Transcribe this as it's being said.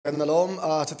กันนลม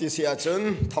สติเสียจน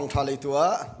ทองทาเลยตัว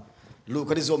ลูก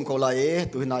ก็ได้รวมเขาไหล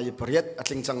ตัวหนายประเทศอัด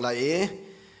ลิงจังไหล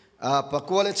ปะ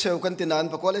กัวเลเชลกันตินัน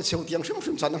ปะกัวเลเชลเตียง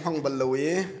ชุ่มชันห้องบรรลุย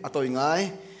ตัวยังไง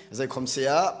ใจคมเสี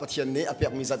ยประเทศนี้อภิย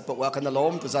มีจัดปกว่ากันนล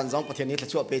มตัวจันจงประเทศนี้จะ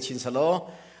ช่วยเปชินสโล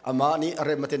อามานี้อะไร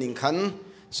มาเตนิงขัน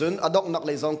ส่วนอดอกนักเล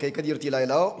ยจงเกยกระดิรตีไหล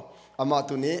แล้วอามา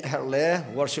ตัวนี้เฮเล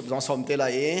วอร์ชิปจงสมเตไหล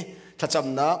ถ้าจ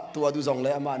ำนักตัวดูจงเล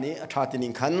ยอามานี้ชาตินิ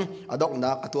งขันอดอก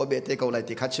นักตัวเบเตเขาไหล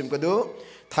ติขัดชิมก็ดู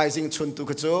ไทยสิงชุนตุ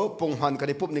กจูปงหันกันใ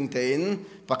นปุ่มหนึ่งเต็น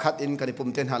ประคัดอินกันในปุ่ม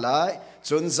เต็นหาไลจ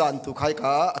นจันตุกไข่ก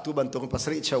าตุบันตุงปัส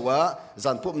ริเชวะ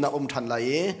จันปุ่มนาทันไหล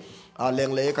เลง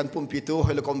เลกันปุ่มพิตูเฮ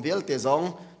ลคอมเวลเตจง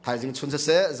ไทยสิงชุนเส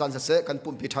จันเสกัน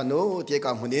ปุ่มพิธานุเตียก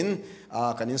ามหุนิน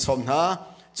กันนินสมนะ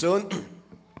จน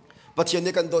ประเทศ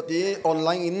นี้กันโดดดีออนไล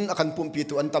น์อินกันปุ่มพิ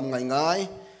ตูอันตำง่าย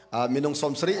มีนงส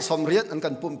มสริสมเรียดอันกั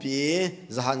นปุ่มพี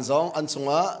จหันจงอันจง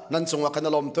ะนันจงะกัน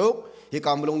ลมตุกฮิก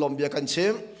ามลงลมเบียกันชิ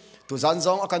มตุจันจ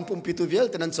งอาการปุ่มพิทูเวล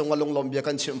แต่นั้นจงว่าลงลมเบีย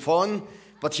กันชิมฟอน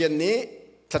ปะเทียนนี้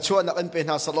ถ้าชวนนักอันเป็นห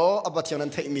าสโลอปะเทียนนั้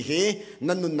นเทมิฮี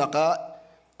นั่นนุนนัก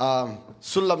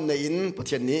สุลลัมในอินปะเ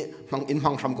ทียนนี้มังอินมั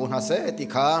งทำกุนหาเสติ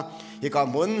ขาฮิกา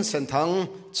มุนเส้นทาง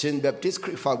ชินแบบติสค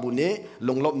ริฟาบุนีล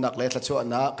งลบนักเลยถ้าชวน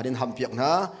นักกันดินทำเปียกน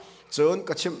ะจนก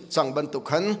ระชิมจังบรรทุก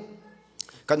ขัน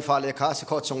กันฟ้าเลขาสิ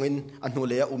ข้อจงอินอันนู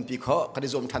เลียปีข้อกันดิ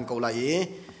จมทันเกาไล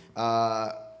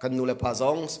กันนูเลปาจ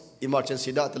ง emergency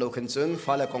ได้ตลอดขึ้นจน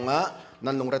ฟ้าเลกงะ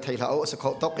นั่นลงระไทยเราสกอ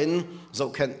ตกินโจ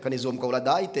เข็นกันดิจมเกาไลไ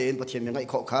ด้เต็นปะเทียนยังไง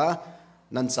ข้อขา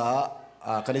นั่นจะ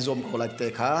กันดิจมเกาไลเตะ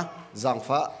ขาจัง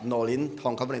ฟ้านอลินทอ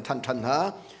งคำในทันฮะ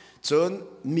จน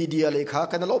มีเดียเลขา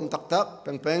กันล้มตัก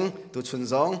เป่งตุชุน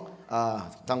จง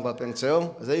ตั้งแบบเป่งเซล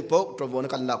ใจปกตรวน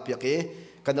กันหลักเปียก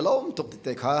กันล้มตุกเต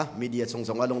ะขามีเดียจง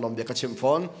ลงลมเบียกชิมฟ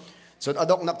อนส่วนอ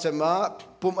ดอกนักเจมา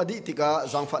ปุ่มอดีติกา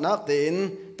จังฝันักเต็น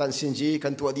ตันสินจีกั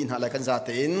นตัวดินหาอะไรกันจาเ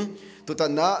ต็นตุตั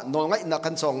นนะนองไงนักกั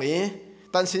นสอง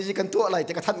ตันสินจีกันตัวอะไรแ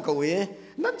ต่กันทันกวี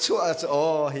นั่นชัวร์โอ้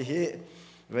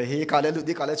ฮิกาเลลุ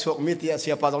ดีกาเลชกมิติเสี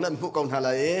ยปาจงนั้นผู้กองหาอะไร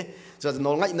จะน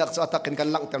องไงนักจะตักกัน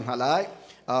หลังเต็มหาอะไร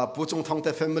ผู้จงทองแ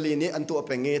ต่แฟมิลี่นี้อันตัวเ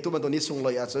ป็นตัวมันตัวนี้ส่งเล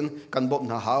ยจนกันบ่ม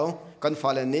หาเขากันฟ้า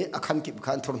เลนนี้อาคันกิบ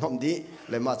ขันทนหอมดี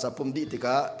เลยมาจากปุ่มดีติก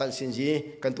าตันสินจี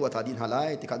กันตัวตาดินหาไร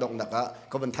ติกาดอกนัก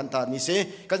ก็เป็นทันตานี้เส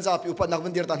กันจะพิวปันนักบั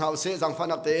นเดียร์ตันเฮาเสจังฟ้า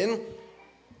นักเต็น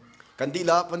กันดี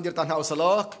ละบันเดียร์ตันเฮาสล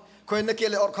อกคนนักเก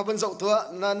ลอร์ขับบันเจ้าตัว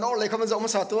นานอเลยขับบันเจ้ามา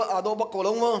สาตัวอาโดบักโกล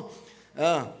งมั้ง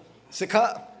สิคะ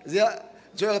เจ้า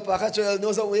ช่วยปากช่วยโน้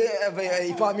ตเว้ยไป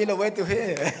พามีละเว้ยตัวเฮ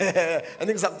อัน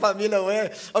นี้สักพามีละเว้ย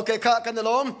โอเคค่ะกัน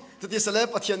ล้มตุติสเล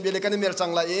ปะเทียนเบลกันเมียจัง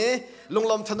ไรลง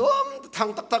ลมถนอมทาง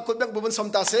ตักคุณแบงบุบนสม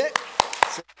ตาเส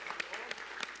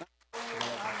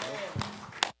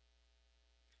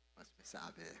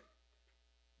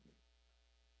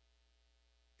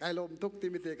ไก่ลมทุกที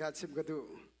มิเตะขาดชิมกระดู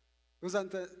ตุ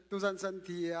จันสันเ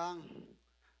ทียง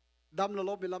ดำละล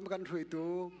บไปล้ำกันถุยตู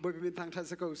บอยเป็นทางทัน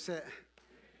สกุลเส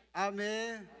อาเม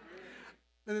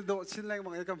นั่นโดดชิ้นแรงบา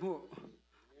งอย่างกับหู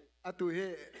อาตุเฮ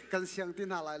กันเสียงที่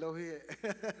น่าหลายโลเฮ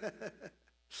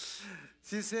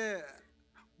สิเส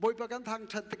บอยประกันทาง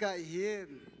ชัดตะกายเห็น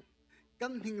กั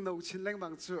นหิงโดดชิ้นแรงบา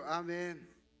งจูอาเมน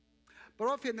เพรา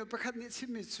ะเพียงประคันนี้ชิ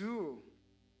มิจู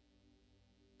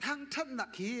ทางชัดหนัก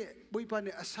เฮบอยปานเ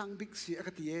นี่ยอสังบิกสีอค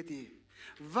ติเอตี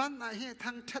วันอาเฮท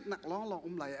างชัดหนักร้อง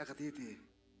อุ้มไหลอคติตี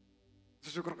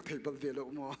สุกรกเทบลเวล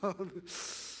อุโม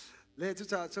เลจุ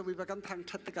จ่าจะวิปกันทาง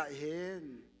ชัดกายเห็น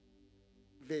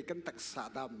เวกันตักษา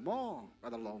ดำโมก็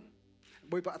ตลอด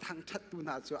บริบทางชัดตุน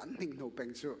าจวนหนึ่งหนูเป็น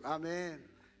สุอาเมน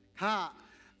ค่ะ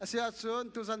อาเซียชน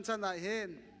ตุสันสันได้เห็น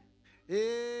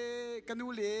กันนู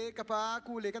เลกับปา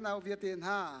กูเลกันเอาเวียเตียนฮ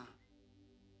ะ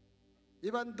อี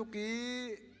บันตุกี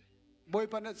บริ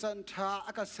บทสันชาอ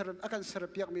าการสระ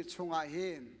เปียกมีชงอาเห็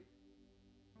น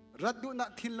รัดดุนัก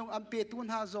ทินลงอัมเปตุน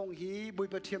ฮาจงฮีบริ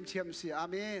บทเทียมเสียอา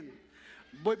เมน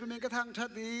บอยเป็นกระทั่งชัด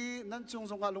ดีนั่นจง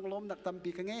การลงล้มหนักตำปี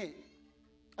กันไง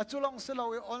อาจุลองเสลา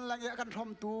วออนไลน์กันทอม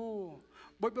ตู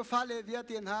บอยเป็นฟ้าเลวียเ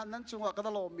ตียนฮานั่นจงกระต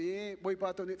ลอมีบอยปา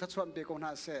ตัวนี้ทัศนเปกองน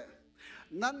าเส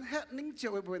นั่นเฮนิ่งเจ้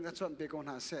าบอยทัศนเปกอง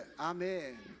นาเสอาเม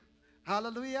นฮาเล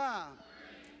ลูยา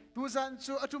ตูจัน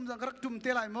จูอาจุมจังกระจุมเต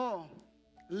ลัยโม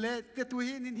เลเตตุ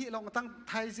ฮีนินฮิลองตั้งไ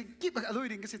ทยสิกิบอลุย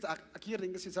ริงก็สิจักอากีริ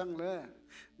งก็สิจังเลย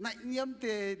ในเนียมเต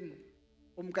น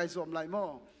ไก่สวมไหลโม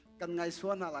กันไงส่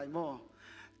วนอะไรโม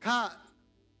ข้า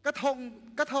กระ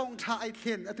ทงชาไอเท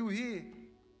นอตุฮี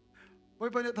ไว้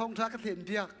เป็นทงชากระเทนเ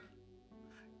บียก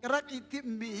กระรักอิติ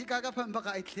มีฮิกากระเพิ่มปาก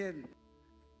ไอเทน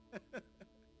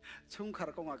ชุ่มขาร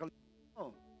กงอาก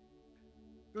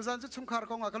ดูสันจะชุ่มขาร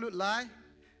กงอากลุดไล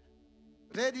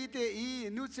เรดีเตอี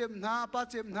นูเจมนาป้า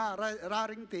เจมนารา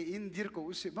ริงเตอินดิร์กู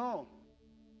สิโม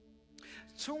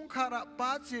ชุงคาระป้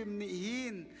าจิมนี่หิ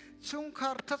นชุงคา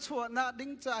ร์ทัชวนาดิ้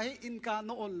งใจอินการโน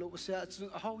อลลุเสียจุ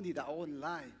เฮานี่ดาออนไล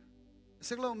น์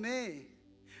สักโลเม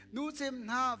นูจิม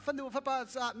นาฟันดูฟ้าป้า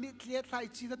จะมีเคลียร์ไล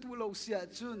จีนตัวโลเสีย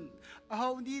จุนเฮา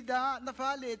นี่ดานาฟ้า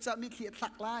เลจะมีเคลียร์หลั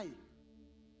กไล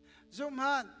จุม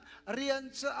ฮันเรียน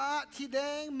จะที่แด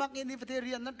งมักอินิฟเทเ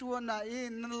รียนนั่นตัวไหน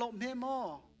นั่นลมเฮโม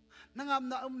นั่งอ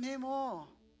ำนาเฮโม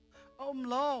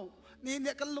โลนี่เ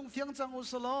นี่ยกันลงเทียงจังอุ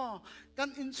สโลกัน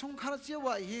อินชงคาร์เจียว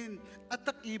หินอัตต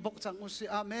กีบกจังอุสิ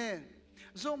อาเมน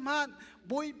จงมัน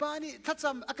บุยบานี่ทัดจ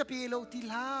ำอักเปโลติ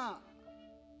ลา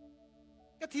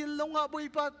กะทินลงอ่ะบุย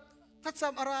บาทัดจ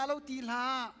ำอาราโลติลา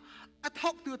อัท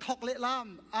อกตัวทอกเละลาม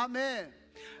อาเมน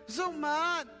จงมั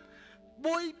น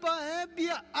บุยบาเฮเบี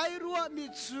ยไอรัวมิ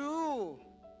จู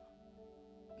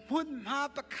มุนมา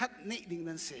ประคัดนี่ดิ่ง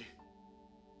นั่นสิ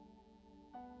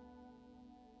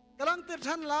กำลังเตือน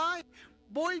ฉันไล่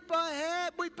บุยปะเฮ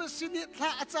บุยปะสินิทล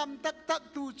ะจำตักตัก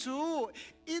ตูจู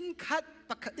อินขัด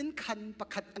ประคัดอินขันประ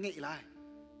คัดอะไรไล่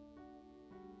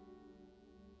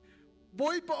บุ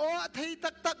ยปะโอไทย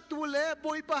ตักตักตูเล่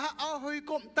บุยปะฮะเอาหอย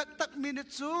กลมตักตักมิน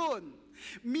จูน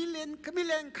มิเ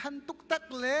ลนขันตุกตัก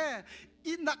เล่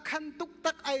อินักขันตุก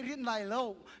ตักไอรินไล่เล่า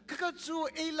ก็จู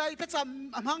ไอไล่ถ้าจ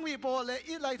ำมังมีโปเล่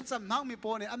อีไล่ถ้าจำมังมีโป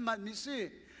เนี่ยอันมันมิสิ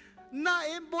น่าเ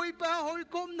อ็มบุยปะหอย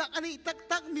กลมนักอันนี้ตัก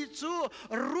ตักมิจู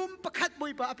รุมประคัดบุ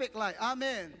ยปะอเปกไลอาเม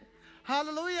นฮาเล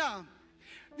ลูยา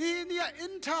นี่เนี่ยอิ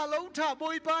นทาโลทาบุ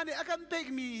ยปะเนี่ยอากันเป็ก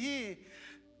มีฮี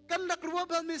กันดักรัว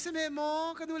บัลมิสเมโม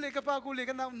กันดูเลยกับปากูเลย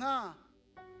กันเอาหน้า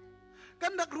กั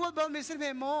นดักรัวบัลมิสเม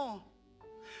โม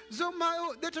โซมาอุ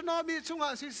เดทโนมีจุงอา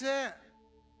ซิเซ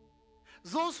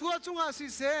โซสัวจุงอาซิ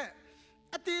เซ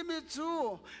อติมิจู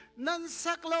นัน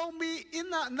สักเรามีอิ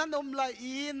นะนันอมไล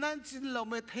อีนันจินเรา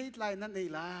ไม่เทศไลนันเอ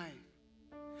ไล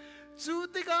จู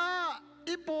ติกา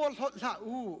อิโปลหดละ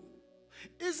อู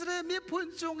อิสราเอลมีพุน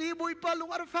จงอีบุยปาลุง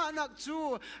อัลฟานักจู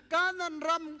การนันร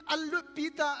ำอัลลุปี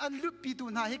ตาอัลลุปีตุ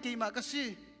นาให้เกี่ยมากสิ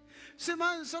ส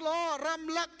มันสโลร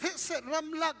ำลักเทศร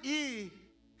ำลักอี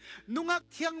นุงัก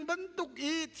เทียงบรรทุก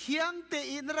อีเทียงเต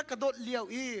อีนรักกระโดดเลี้ยว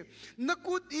อีนัก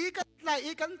กุดอีกันไหล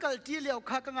อีกันกัลจีเลี้ยว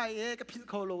ข้ากังไงเอกับพิษ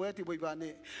โคโลเวติบุยบา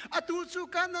นีอตูจู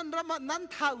การนันรำนั้น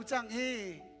เท่าจังเอ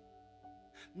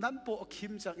นั้นโปอคิ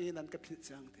มจังเอนั้นกับพิษ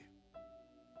จังเต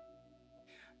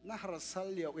น่ารักสัล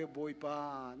เลียวเอบุยบา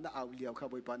น่าเอาเลี้ยวข้า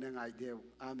บุยบาเนี่ยไงเดียว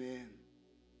อาเมน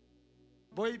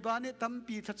บุยบาเนี่ยตั้ม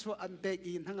ปีทัศวอันเบ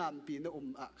กินทั้งงามปีน่า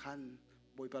อาคัน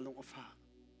บุยบาลงอฟ้า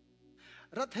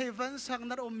รัฐเฮวันสัง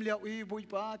นรเลี้ยวอีบุย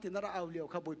ปาที่นรเอาเลี้ยว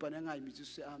ข้าบุยปาเนี่ยไงมิจุ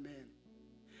สอาเมน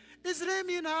อิสราเอล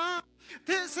มีนะเท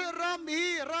เสรามี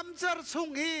รำจารชง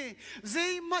อีเจ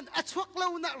มันอัชวักเล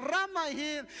วนะรามา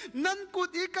ฮีนันกุด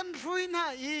อีกันรุยนา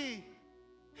อี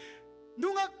นุ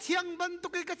งักเทียงบันตุ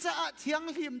กิกจะเทียง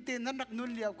หิมตินนันรักนุ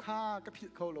นเลี้ยวข้ากับพิ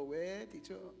เขาโลเวติเจ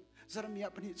อจารมีอ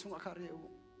ปนิชงอาคาเรว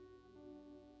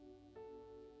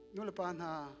นุลปาน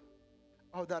า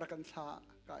เอาดารักันทา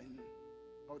กัน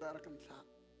เอาดารักันทา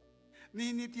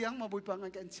นี่เทียงมาบุยปัง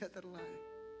กันเชื่อตลาย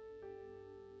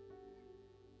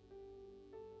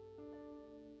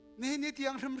นี่เทีย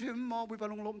งริมมาบุยปัง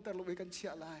ลมแต่ลมกันเชื่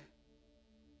อลาย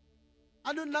อ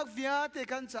นุนักวิญญาณ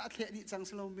กันจะเทดิจัง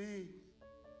สโลเม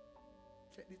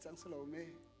เทดิจังสโลเม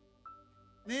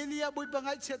นี่บุยปังไอ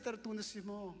เชื่อแต่ตุนสิโม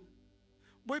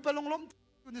บุยปังลม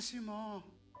ตุนสิโม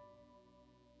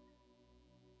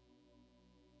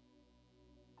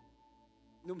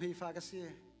นุ่มฮีฟ้าก็เสีย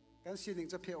กันเสียหนึ่ง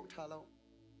จะเพียวท่าเรา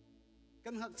กั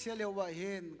นหักเชียเลียวว่าเ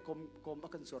ห็นกลม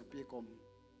กันสวดปีกล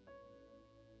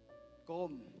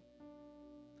ม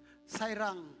ไซ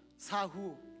รังซาฮู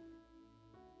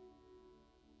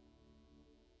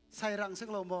ไซรังสัก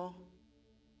โลโม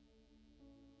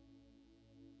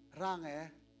ร่าง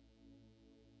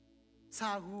ซา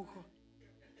ฮู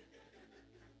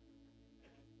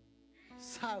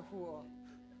ซาฮู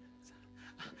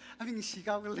อามิงสีเ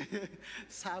ก้ากันเลย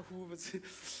ซาฮูมันสิ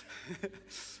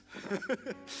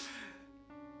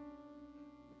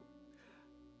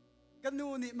กันนู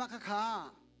นี่มาค่ะ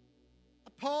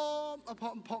พร้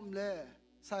อมเลย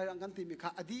ใส่รังกันตีมีค่ะ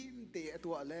อดีมเตะตั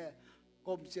วเลยก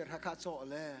ลมเจราคาโจ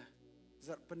เลย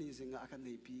จัดปนิสิงห์กันใน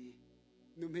ปี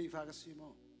นุ่มให้ฟ้ากันสิโม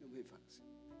นุ่มให้ฟ้ากันสิ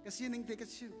กสิหนึ่งเตะกัน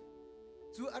สิ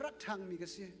จู่อารักทางมีกัน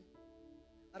สิ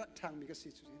อารักทางมีกันสิ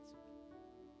จู่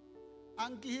อั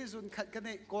งกี้ส่วนขัดกันใน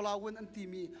โกลาวันอันตี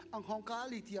มีอังฮองกา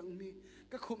ลีที่อังมี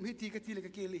ก็คุมให้ตีกันทีเลย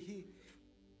ก็เกลีฮี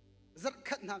จัด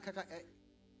ขัดนักค่ะ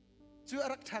จู่อา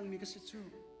รักทางมีกันสิจู่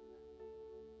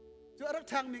อารัก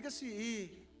ทางมีก็สิ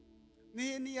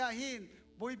นี่อาหิน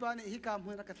บุยบานฮิกามหั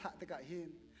วนักถาตะกะหิน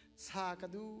สากระ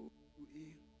ดูอิน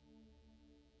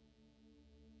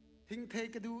ทิ้งเท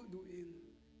กระดูอิน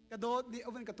กระโดดนี่เอ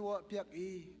าเป็นกระตัวเปียก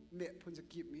เมะพุนจะ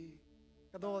กีบมี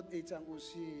กระโดดไอจังอุ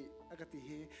ซีอากาศ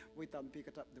ที่วิตามปีก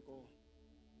ระจับเด็กโอ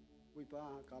วิปา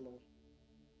กาโล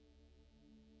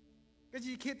ก็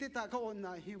จีคิดที่ตาเขาอ่อนน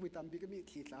ะฮิวิตามปีก็มี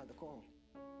ขีดลาเด็กโอ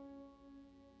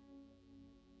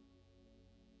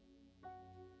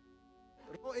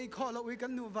เราไอข้อเราวิกั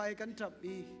นนูไวกันจับ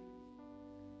อี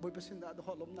บอยประสิทธิ์ดอก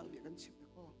ล้มนักเบียกันชิบเด็ก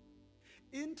โอ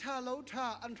อินชาโลชา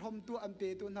อันทมตัวอันเป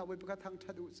ตัวนาวิปกทาง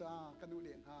ทัดุซากันนูเ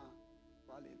ลียนฮา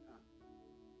ฟ้าเลียนฮา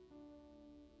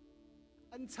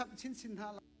อันฉับชินสินหา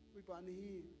วิปานี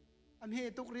อันเฮ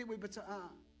ตุกรีวิปจ้า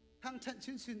ทางฉัน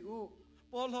ชินสินอู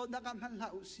ปอลนักการพันลา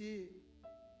อุซี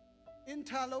อิน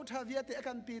ทาโลทาเวียเต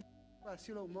กันปีบา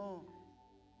ซิโลโม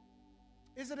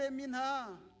อิสราเอลมินฮา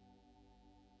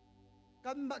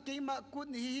กันมากิมากุน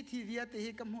ฮีทีเวียเต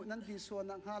ฮิกำหุนันทีส่วน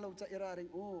นักฮาโลจะอิราเริง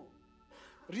อู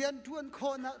เรียนทวนโค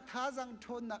นักท้าจังท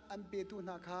นนักอันเปตุ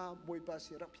นักฮาบอยปา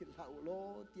สิรับผิดลาอุโล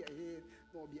เตียเฮ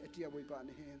โนบีอเตียบอยปาเน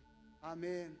เฮอาเม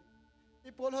น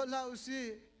อีพอลลาอุซี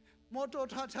มอโต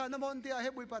ทาชานมอนเตียเฮ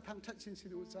บุยปะทางทัดชินสิ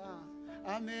นูจ้า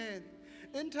อาเมน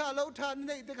อินทาเลาทานใ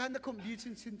นตะการนักขมดีชิ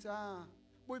นสินจ้า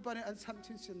บุยปะในอันซ้ำ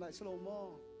ชินสินไหลสโลโม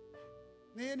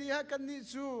นี่ฮะกันนี่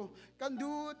จูกัน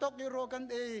ดูตกในโรกัน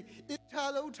เออินทา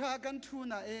เลาทากันทู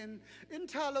น่าเอ็นอิน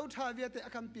ทาเลาทาเวียเตอ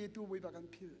กันปีตูบุยปะกัน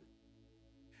พิล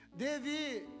เดวี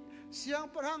เสียง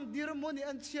พลังดิรมนี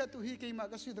อันเชียตุฮีเกมา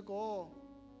กสิตโก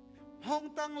ห้อง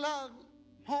ตั้งลัก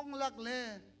ห้องลักเล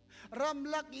ร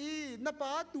ำลักอีนป้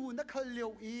าตูนักขลีย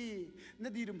วอีน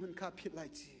ดีรมหุนข้าผิดไร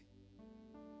จี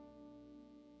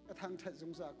กระทั่งทัดส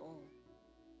งสารก็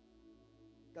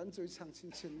กันจุยสังชิน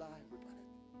ชินได้บุปผา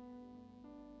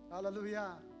ฮาเลลูยา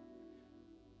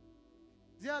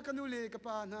เจ้ากันดูเลยกับป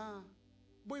านา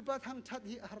บุปผาทางทัด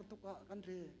ฮิอาร์ตุกะกันเร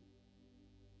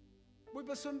บุปผ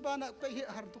าสุนปานักไปฮิ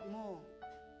อาร์ตุกโม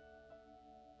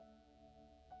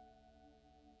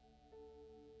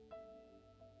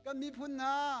กันมีพุนน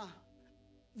า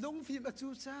ลงฟิมาจู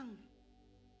จัง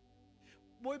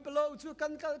บอยเปล่าจูกั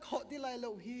นกัลขอที่ไหลเหล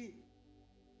าฮี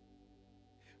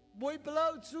บอยเปล่า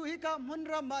จูฮิกามัน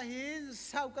รามาหิน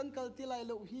สาวกันกัลที่ไหลเ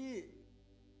หลาฮี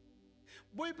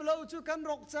บอยเปล่าจูกัน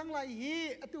รกจังไหลฮี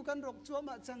อตุกันรกจัวม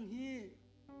าจังฮี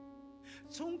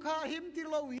ชุงคาหิมที่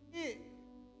เหลาฮี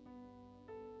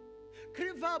ค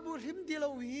ริฟาบุหิมที่เหล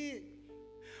าฮี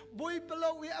บอยเปล่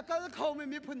าอีอากาศเขาไม่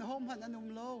มีพุนหอมหันอนุม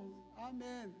โลอาเม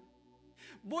น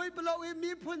บอยเปล่าอี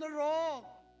มีพุนรอก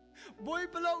บอย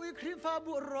เปล่าอีคริฟา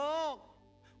บุรอก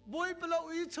บอยเปล่า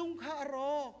อีชุงคาร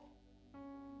อก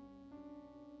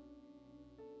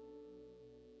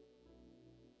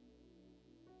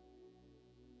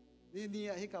นี่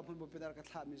ให้กับคนบุปผารัก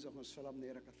ษามิจฉาสลามเน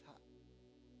รักษา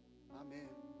อาเมน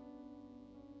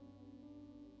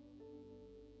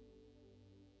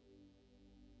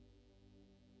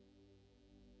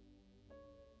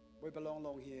บอยปลองล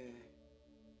องเฮีย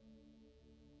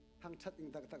ทางชัดอิง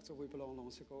ตักจะบอยปลองลอง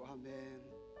สิโกอาเมน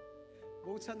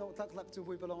บูชาโนตักจะบ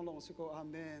อยปลองลองสิโกอา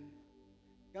เมน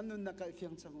กันนุนนักไอเฟีย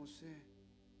งจังอุเซ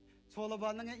โซลบา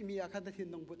นังไอมีอาคาตทิน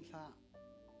นงบุตรละ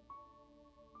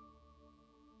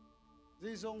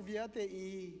จีซงวิอาเตอี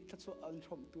ทัศอันช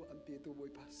มตัวอันเปียตัวบอย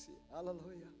ภาษีอาลาล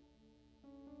อย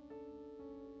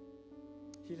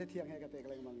ที่ละเที่ยงให้กับเตกอะ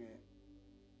ไรมังเง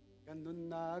กันนุน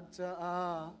นักจะ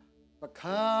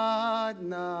Pakhatnak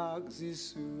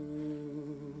Jesuh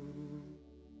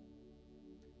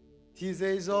Thì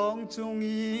dây gióng chung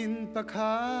in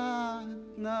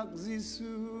Pakhatnak Jesuh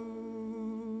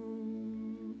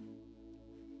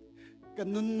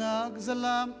Cần nun nak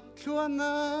zalam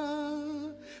Thuana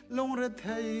Long ra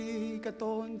thay Ka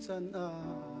tôn chan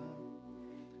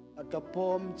Ka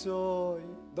pom joy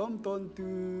Dom tôn tu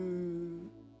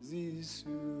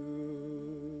Jesuh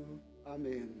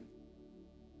Amen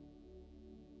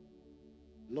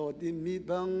Lord in mi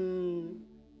bang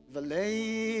và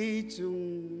lấy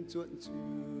chung chuột chu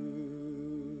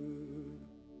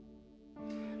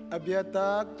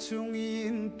abiatak chung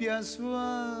in pia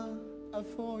xua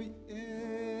afoi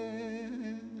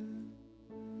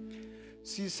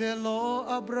si se lo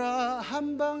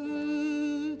Abraham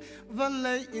bang và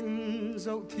lấy in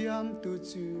dấu thiam tu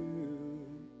chu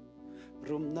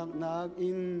rum nak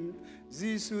in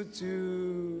Jesuh chu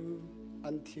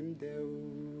an thim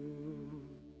deu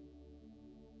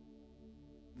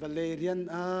Valerian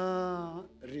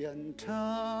rian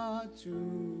tha chu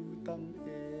tam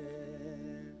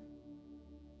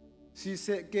si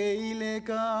se ke le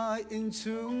ka in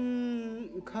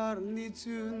chung khar ni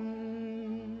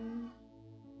chun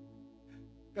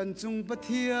kan chung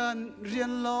pathian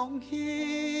rian long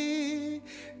hi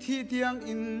thi tiang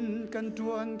in kan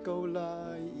tuan ko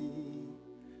lai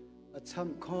a cham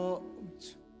kho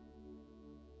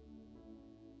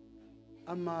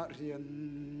ama rian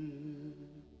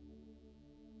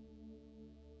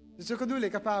Jesuh kan dulu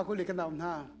kapal aku lekan daun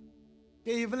ha.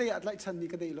 Kaya boleh atlai chan ni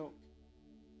kadai lo.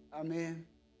 Amen.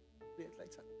 Boleh atlai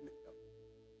chan.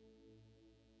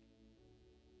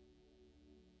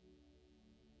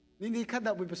 Ni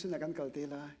kada bui pasun akan kalte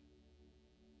lah.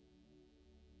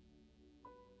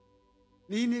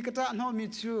 Ni kata no mi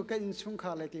chu ka in chung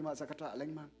kha le ki ma sa kata leng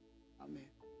ma. Amen.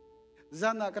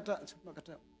 Zana kata chuma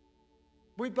kata.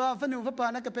 Bui pa fanu fa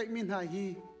pa na ka pek min ha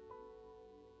hi.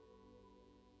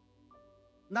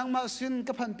 Nang ma sin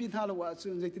ka phan pin ha lo wa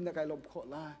chun jai tin da kai lop kho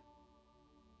la.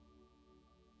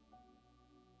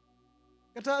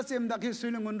 Kata sem da ki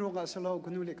suin ngun ro ga salo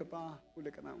kunu le ka pa ku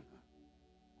le ka na.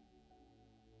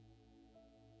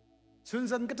 Chun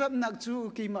zan kata nak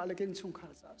chu ki ma le ken chung kha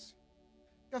sa.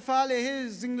 Ka fa le he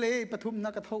jing le pathum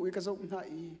na ka thau I ka zo na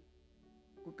I.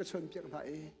 Ku ka chon piak na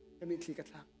I. Ka mi thli ka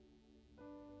thak.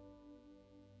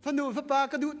 Fanu fa pa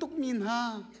ka du tuk min ha.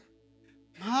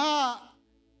 Ha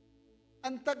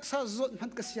antak sa zot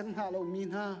man ka siang ha lo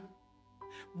min ha.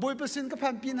 Boy pasin ka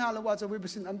phan pin ha lo wa cho boy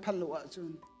pasin an phan lo wa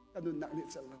chun. Ka dun nak ni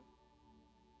chal lo.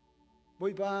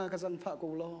 Boy pa ka zang pha ko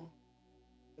lo.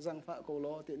 Ka zang pha ko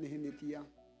lo te ni hin ni tiang.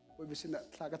 Boy pasin na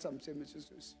thla ka cham chem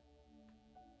Jesus.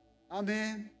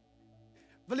 Amen.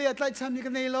 Vali atlai cham ni ka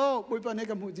nei lo boy pa ne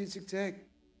ka mu ji chik chek.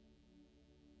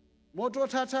 Motor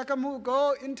tha tha ka mu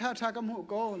go, in tha tha ka mu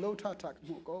go, lo tha tha ka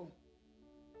mu go.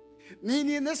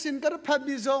 Ni na sin kar phat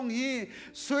bi zong hi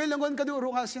soi langon ka du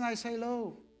rong a singai sai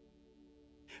lo.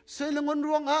 Soi langon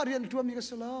ruang a rian tu mi ka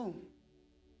salo.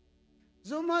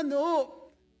 Zoma no.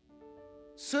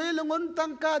 Soi langon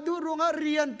tang ka du rong a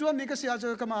rian tu mi ka sia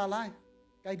jo ka ma lai.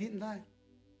 Kai din lai.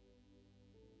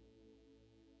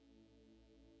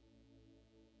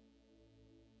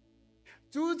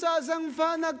 Chu cha sang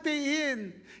fa nak te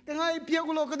in ka ngai pia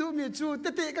ko lo ka du mi chu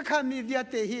te te ka khan mi dia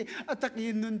te hi atak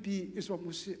in nun pi iswa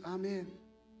musi. Amen.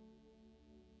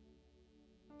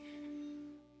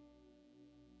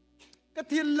 Ka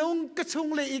thiên long ka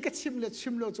chung le I ka chim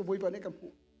lo chu boy pa ne ka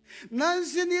mu nan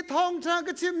sin I thong tha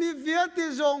ka chim mi via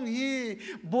te zong hi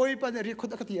boy pa ne ri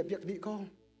khot ka tia biak ni ko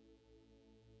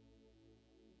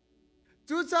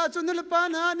chu cha chu ne pa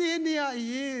na ni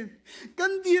ai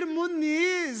kan dir mun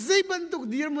ni zai ban tuk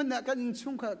dir mun na kan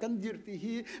chung kha kan dir ti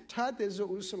hi tha te zo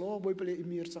uslo boy pale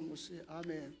imir chang usi.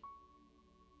 Amen.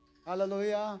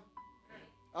 Hallelujah.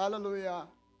 Hallelujah.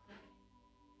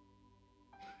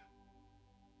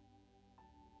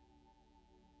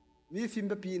 Mi phim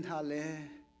ba pin ha le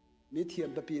mi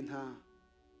thiam ba pin ha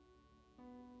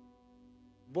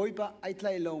boy pa ai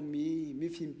tlai lo mi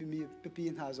phim mi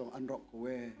pin ha zong an rok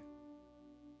we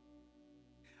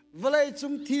Valai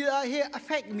chung thi a he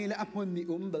affect me le amon mi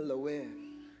bal we.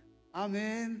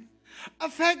 Amen.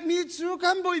 Affect me chu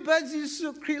kan boy ba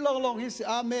Jesuh Kri long his.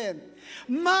 Amen.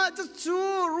 Ma chu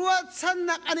ruat san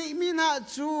nak ani min ha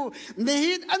chu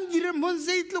nehit an dir mon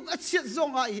zait luk achiat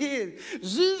zong a hi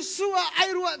Jesuh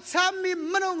ai ruat sam mi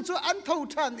manong chu an thau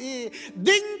than I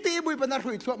ding te boy pa na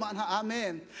rui thua man ha.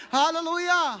 Amen.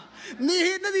 Hallelujah.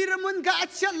 Nehit na dir mon ka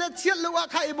achiat le chiat lo wa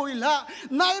khai boy la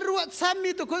nai ruat sam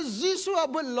mi to ko Jesuh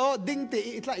bul lo ding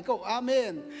te I tlai ko.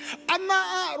 Amen.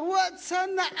 Ama ruat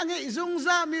san na ange zong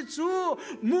za mi chu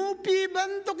mu pi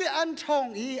ban to ke an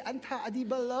thong I an tha adi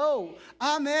balo.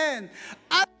 Amen.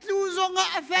 At lu zonga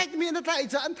affect me na tai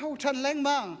cha an thau than leng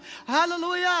mang.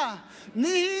 Hallelujah.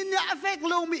 Ni ni affect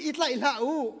lo mi itlai la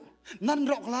u nan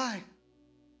rok lai.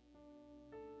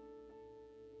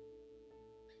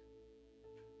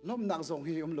 Lom nak zong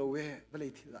hi lo we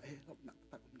balai thi la he lom nak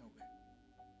tak lo we.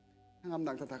 Ngam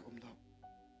nak tak lo.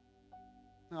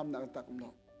 Ngam nak tak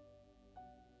lo.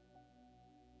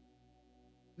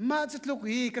 Ma chat luk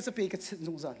hi ka sa pe ka chin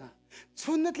zong za na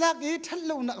chun nat lak I thal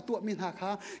lo nak tu min ha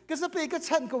kha ka sa pe ka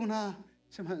chan ko na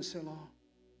sam han se lo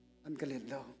an ka let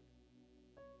lo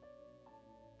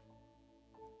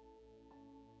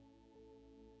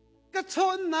ka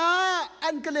chon na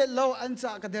an ka let lo an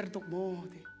cha ka der tuk mo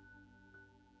ti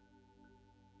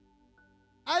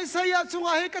ai sa ya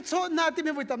chunga he ka chon na ti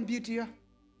me voi tam pi ti ya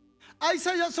ai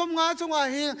sa ya som nga chunga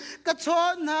he ka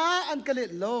chon na an ka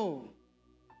let lo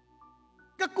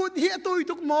Kakut hi atoy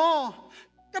tuk mo.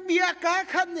 Kabiya ka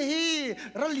khan hi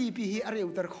ralipi hi areu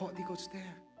tar kho di ko ste.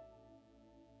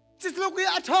 Chitlo ki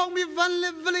athong mi van le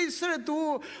vle sre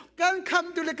tu kan kham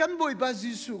tu le kan boy ba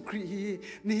Jesuh Kri hi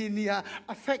ni nia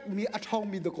affect me athong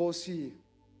mi do ko si.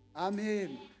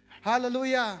 Amen.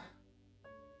 Hallelujah.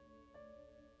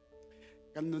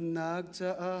 Kanun nak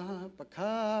cha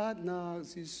pakhatnak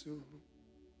Jesuh.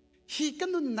 Hi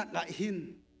kanun nak ga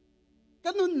hin.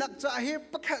 Kanun nak cha he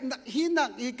pakhatnak hi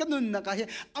nak hi kanun nak he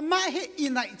ama he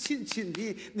inai chin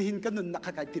hi ni hin kanun nak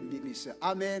ka tin bi mi se.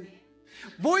 Amen.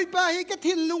 Boy pa hi ka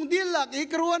thinlung dilak hi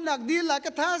Crusade dilak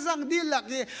ka thazang dilak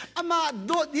hi ama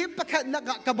dot hi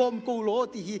Pakhatnak ka bom ko lo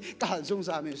ti hi kahal sung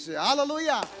sa amin si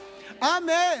hallelujah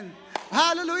amen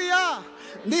hallelujah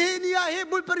niya hi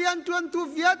boy parian tuan tu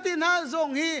viatin ha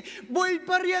zong hi boy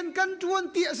parian kan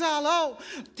tuan ti sa lo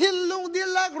thinlung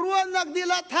dilak Crusade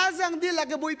dilak thazang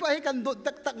dilak ka boy pa hi kan dot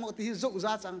tak tak mo ti hi zo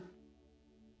za chang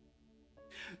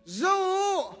zo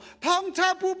thong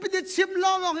cha pu pi chim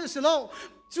lo long hi slo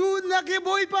chu nak hi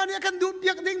boy pa ni kan du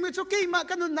piak ding mi chu ke ma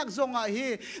kan nun nak zonga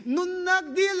hi nun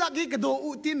nak di lagi ka do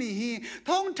u ti mi hi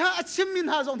thong tha achim min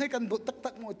ha zong the kan bu tak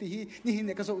tak mo ti hi ni hi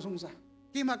ne ka so sung sa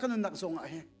ke ma kan nun nak zonga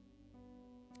hi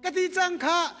ka ti chang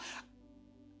kha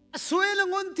suy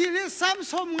lungun ti ni sam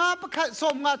som nga pakhat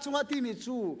som nga chunga ti mi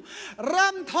chu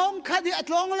ram thong kha di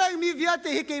atlong lai mi via te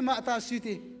hi ke ma ta si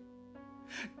ti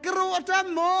kro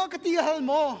atam mo ka ti hal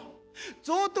mo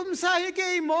cho tum sa hi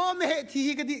ke mo me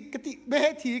thi ka di me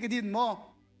thi ka din mo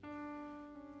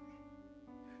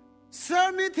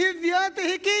sarmi thi via te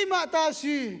hi ke ma ta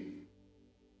si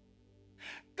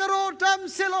karo tam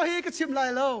selo hi ka chim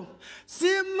lai lo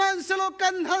simman selo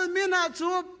kan hal mina chu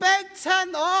pek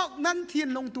chan ok nan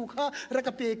thin long tu kha ra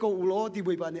ka pe ko ulo ti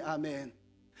boi ba ni amen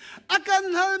akan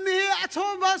hal mi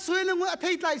achowa suilung a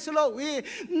thei tai selo wi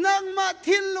nang ma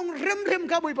thin long rem rem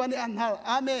ka boi ba ni an hal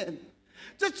amen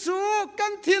chu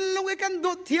kan thil lung kan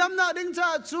do thiam na ding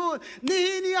cha chu ni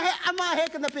hai ama he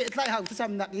kan pe tlai hau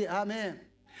sam nak hi amen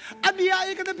abia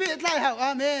i kan pe tlai hau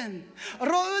amen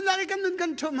ro na kan nun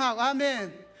kan thum hau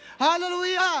amen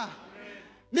hallelujah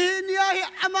ni hai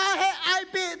ama he ai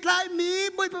pe tlai mi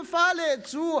boi pa fa le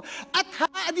chu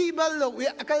atha di bal lo wi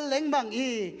akal leng bang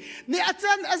i ni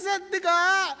achan azat diga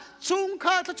chung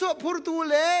kha tha chu phur tu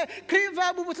le kriva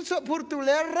bu tha chu phur tu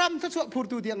le ram tha chu phur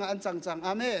tu diang an chang chang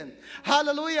amen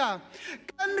hallelujah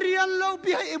kan rian lo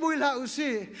pi hai bui la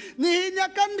usi ni nya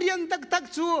kan rian tak tak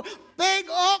chu pek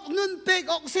ok nun pek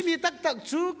ok simi tak tak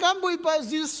chu kam bui pa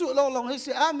Jesuh lo long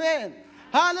si amen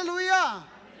hallelujah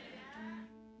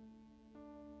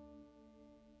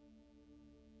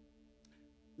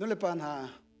no le pan ha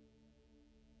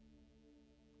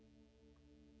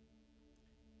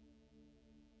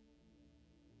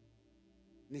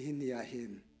nihin niya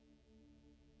hin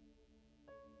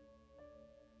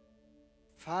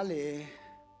fale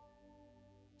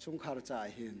chung khar cha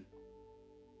hin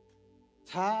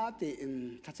cha ti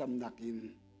in Thlacamnak in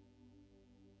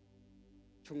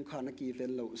chung khar na ki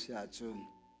len lo sia chun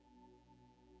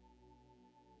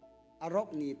arok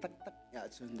ni tak tak ya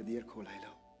chun de dir kho lai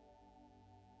lo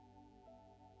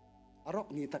arok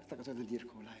ni tak tak chun de dir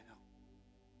kho lai lo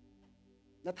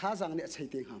na tha jang ne chei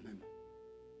te kham hem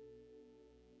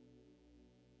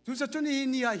chu sa chun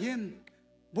ni ya hin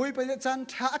boy pa chan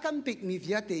tha akan pik mi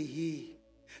via te hi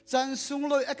chan sung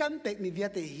loi akan pek mi via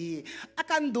te hi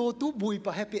akan do tu boy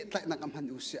pa happy tlai nak am han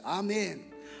u se amen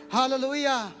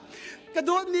hallelujah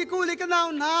kadot ni ku le kanaw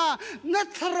na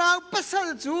thrau pasal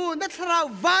chu na thrau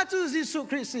va chu Jesuh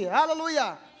Christ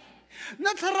hallelujah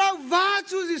na thrau va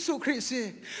chu Jesuh Christ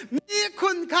mi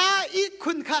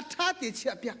kun kha tha ti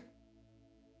chia pyak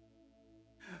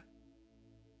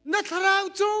na thrau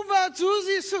chu va chu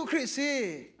Jesuh Christ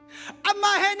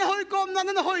ama hen hoi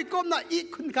kom na I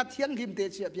kun kha thiang him te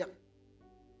chia pyak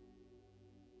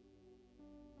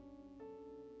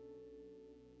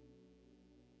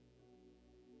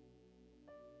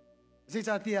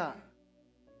Zita tia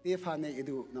te fa ne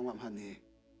idu namam hani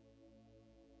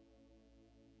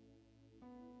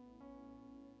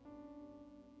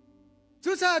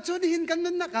chu sa chu ni hin kan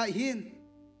nun na ka hin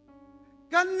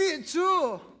kan ni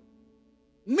chu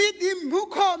mit im hu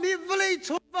kho mi vlei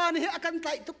chowa ni akan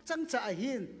tai tuk chang cha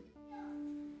hin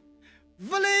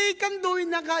vlei kan doi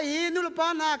na ka hin ul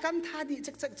pa na kan tha di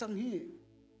chak chak chang hi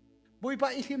boi pa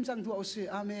I him chang thu au se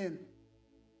amen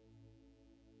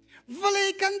vlei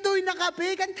kan doi na ka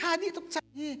pe kan tha di tuk chang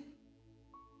hi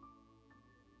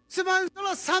seman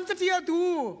solo sam tia tu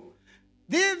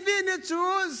Devin chu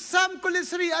sam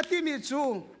kolisri atimi chu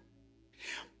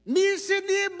mi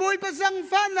sidi boy pasang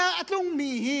fana atlong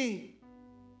mi hi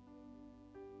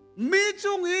mi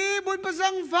chung hi boy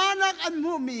pasang fana an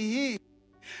mu mi hi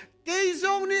kei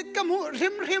zong ni kam hu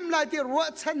rim lai ti ro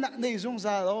chan nak nei zong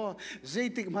za lo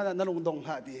zeitik mana na long dong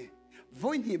ha di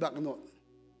voi ni bak no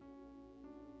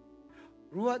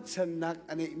ro chan nak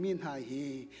ane min ha hi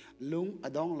lung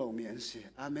adong lo mi an si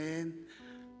amen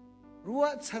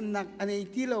Ruwa chanak anay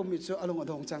tilaw mi so along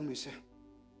adong chang mi se.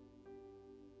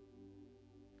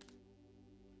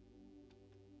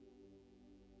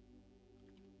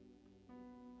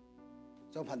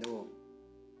 Trong phản đồ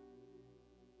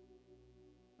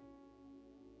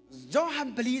do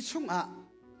hàm bali chung ạ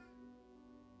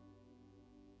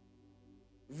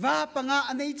và panga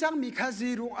anei chang mi kha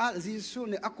zirung a Jesuh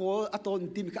ne akol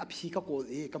aton tim ka phi ka kol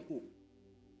e kamu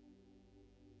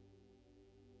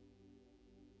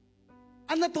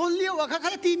anaton liu a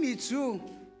kha ti mi chu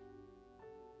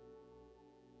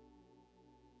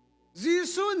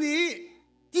Jesuh ni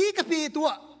ti ka pi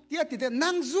tua ti ati te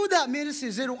nang Juda min si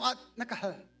zirung at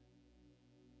nakahal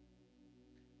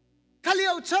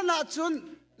kaliaw chana chun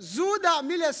Juda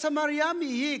mile Samaria mi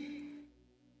hik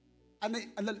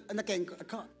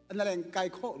analeng kai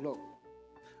kho lo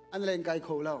analeng kai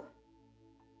kho lo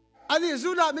ani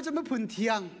Juda mi chu mi phun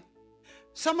thiang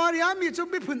Samaria mi chu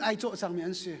mi phun ai cho sang mi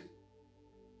an si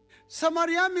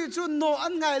Samaria mi chu no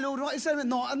an ngai lo ro Israel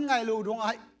no an ngai lo ro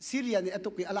ai Syria ni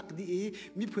atoki alak di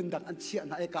mi phun dang an chia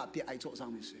na e ka pi ai cho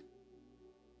sang mi si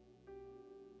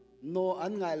no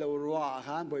an ngai lo ro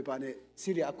han boi pa ne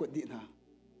Syria akut di na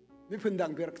mi phun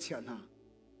dang ber chia na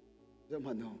jam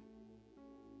han ho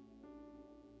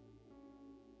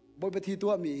boi pa thi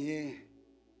tua mi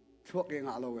thuak ke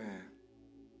nga lo we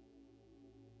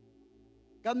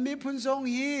kan mi phun song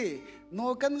hi no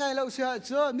kan ngai lo sia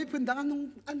cho mi phun dang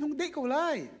an hung de ko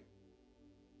lai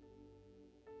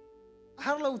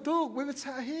har lo tu boi pa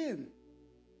cha hin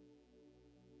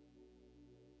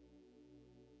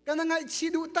kan ngai chi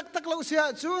du tak lo sia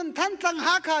chun than tlang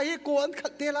ha kha hi ko an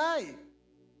khat te lai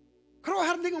kro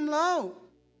har ding lo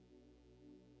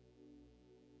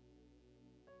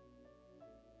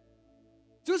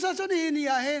chú sa cho đi ni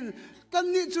à hen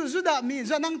kan ni chú Juda mi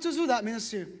za nang chú Juda mi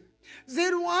si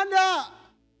zerung ada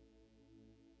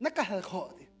nakahal kho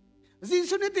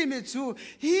Jesuh ni ti mi chu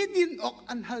hi din ok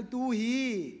an hal tu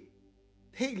hi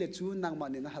thei le chu nang ma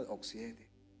ni na hal ok se de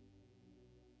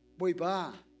boi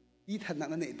ba i than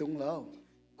na nei tung lo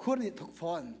khur ni thok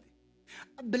phon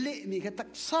abele mi ka tak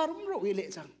sarum ro le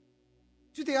chang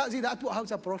chú te a ji da tu hau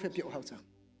cha prophet pi hau chang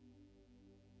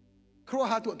kro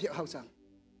ha tu pi hau chang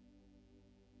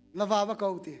lava va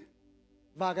câu ti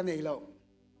va cái này lo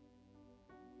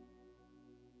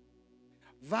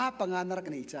va panganar cái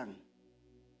này chăng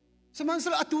saman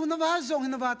sel atu na va zong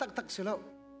na va tak selo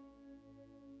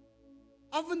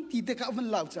avan ti te ka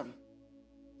avan lau chang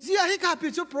zia hi ka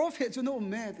pi chu prophet chu no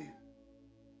me ti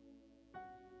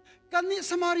kan ni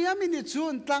Samaria mi ni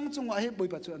chun tlang chung a he boi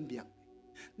pa chu an biak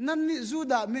nan ni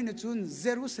Juda mi ni chun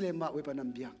Jerusalem ma we pa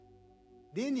nam biak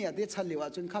Denia de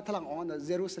chaliwa chun khathalang on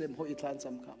Jerusalem ho itlan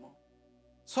cham ka mo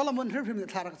Solomon hirphim de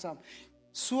tharak cham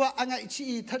suwa angai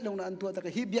chi thatlong na an tu ta ka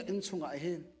hi biak in chunga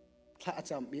hen tha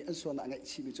acham mi an suwa na angai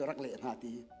chi mi chorak le na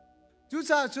ti chu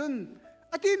cha chun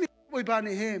ati mi boi ba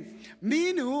ni he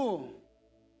mi nu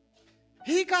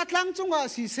hi ka tlang chunga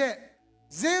si se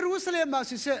Jerusalem ma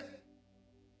si se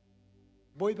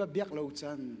boi ba biak lo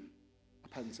chan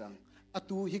aphan chang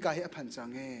atu hi ka hi aphan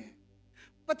chang he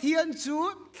pathian chu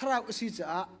thrau si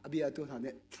cha abia tu na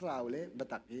ne thrau le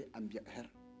batak e ambia her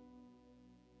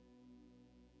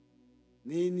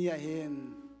ni nia hen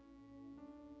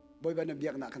boi ban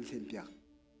biak na kan thin piak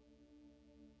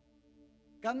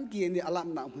kan ki ni alam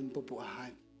na hun pu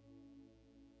hai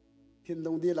thin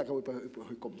long di la ka boi pa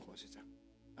hoi kom kho si cha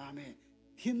amen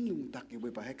thin lung tak ki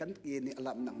boi pa hai kan ki ni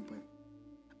alam na pu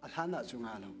alhana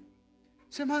chunga lo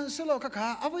seman selo ka kha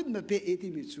avoid me pe eti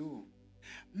mi chu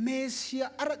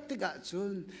Mesia arat tiga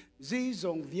chun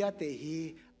zong via te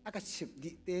hi aka chip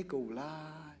di te ko la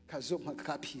ka zong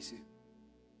ka phi si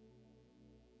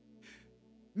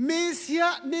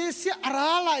Mesia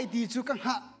aralai di chu kang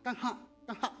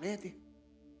ha me ti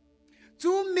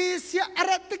chu Mesia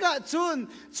arat tiga chun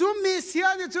chu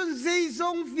Mesia ni chun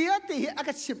zong via te hi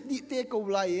aka chip di te ko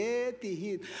la ye ti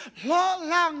hi lo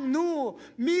lang nu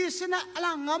mi sina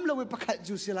alang ngam lo we pakhat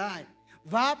ju silai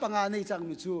va panga nei chang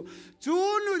mi chu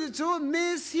nu chu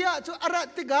Mesia chu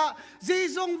aratiga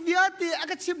zeizong viate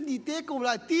aka chim ni te ko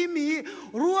la ti mi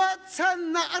ruwa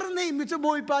chan na arnei mi chu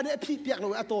boi pa ne phi piak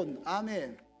lo aton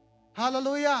amen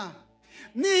hallelujah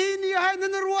ni hai na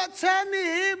ruwa cha mi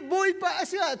boi pa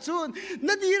asia chun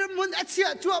na dir mun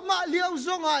asia chu ma liao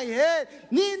zong ai he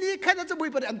ni khana chu boi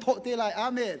pa an tho te lai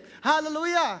amen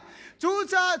hallelujah chu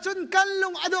cha chun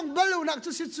kalung adong balu nak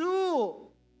chu si chu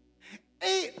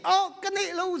cái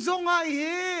này lâu zong ai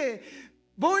he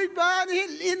boi ba ni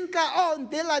in ka on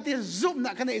te la te zoom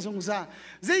na cái này zong sa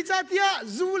zai cha tia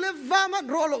zu le va ma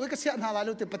ro lo ka sia na la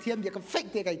lo te pathiam dia ka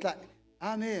fake te kai ka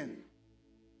amen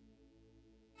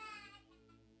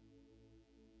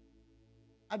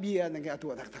abia na ga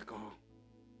tu tak ko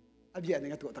abia na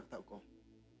ga tu tak ko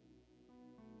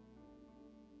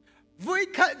voi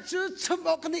ka chu chum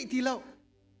ok ni ti lo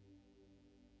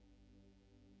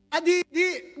adi di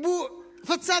bu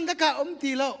Phật sang ka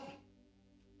ti lo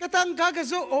ka tang ka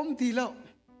zo ti lo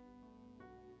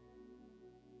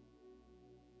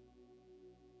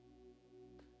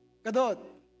kadot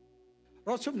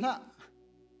rochum na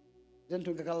jen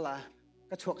tun ka kala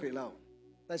ka chok ri lao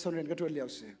tai son ren ka tu liao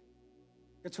se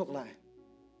ka chok lai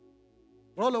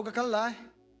ro lo ka kala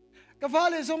ka fa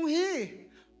le song hi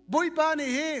boi pa ni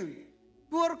hi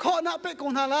tur kho na pe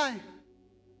kong na lai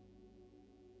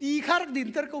ti khar din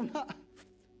ter kong na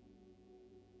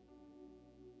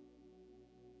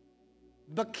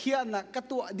bakhia na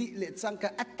katua di le chang ka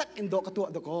attack indo katua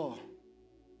do ko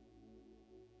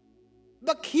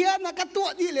bakhia na katua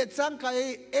di le chang ka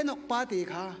enok pa te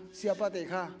kha sia pa te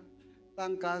kha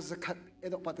tang ka zakhat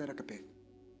enok pa te ra ka pe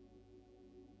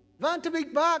van te big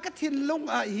ba ka thin lung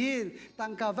a hin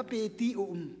tang ka va pe ti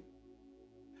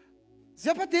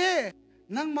zapate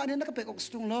nang ma ne na ka pe ok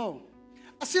stung lo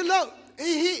asilo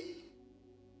hi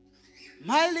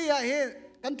mai le ya he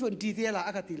kan 20 te la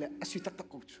akati le asu tak tak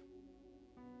ko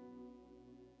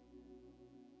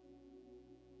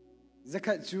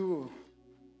zakat ju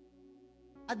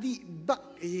adi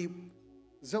bak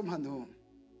zom hanu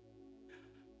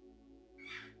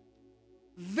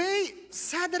ve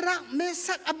sadrak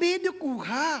mesak abedu ku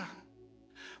ha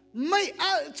mai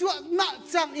al chuak na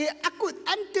chang akut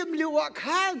antem liwa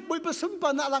khang boi pasum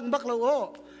pa na lang bak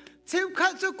lo cheu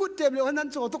kha chu kut tem lo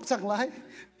nan cho tok chang lai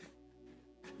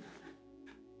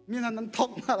mi nan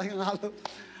thok na lai nga lo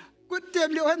kut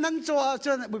tem lo nan cho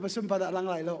cho boi pasum pa na lang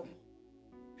lai lo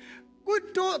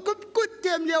kut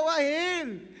tem lo a hen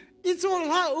i cho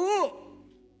ha u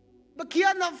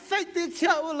bakia na fai te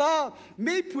cha u la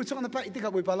me pu chong na pa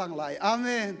itika boi pa lang lai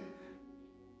amen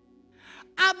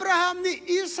Abraham ni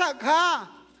Isaac ha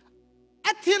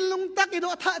athil lung tak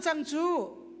ido tha chang chu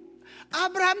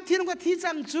Abraham thin ko thi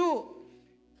chang chu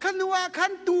khanwa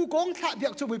khan tu kong tha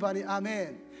biak chu boi pa ni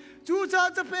amen chu cha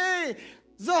cha pe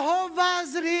Jehovah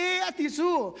zri ati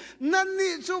chu nan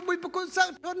ni chu boi pa kon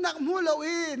sak thon nak mu lo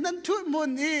nan thu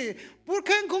mun pur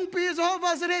khen kong pi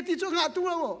Jehovah zri ti chu nga tu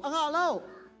lo anga lo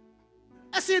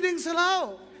asiding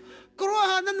salo kro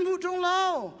ha nan mu chung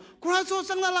lo kro so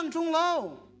sang la lang chung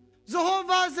lo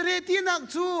Jehovah zre ti nak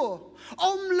chu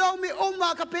lo mi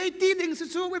ma ka pe ti ding su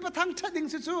chu wi pathang tha ding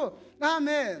su chu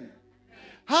amen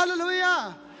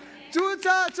hallelujah chu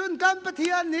cha chun kam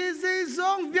pathian ni zai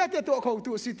zong via te to kho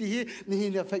tu si ti hi ni hi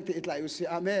na fake te it lai u si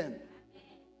amen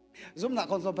zum na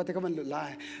kon so pate ka man lu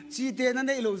lai chi te na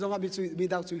nei lo zong a bi chu bi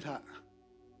dau chu tha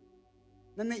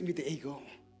na nei mi te e go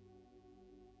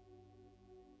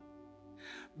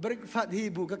breakfast hi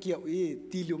bu ka kiau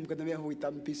tilum ka na me hui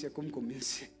tam pi se kum kum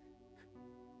si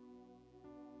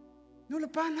nula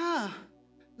pan ha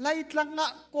lait lang nga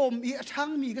kom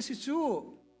thang mi ka si chu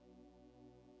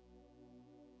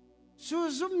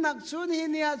zum nak chun hi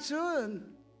nia chun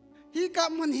hi ka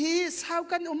mun hi sao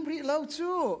kan umri lo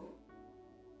chu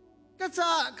ka cha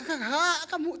ka ha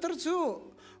ka mu tar chu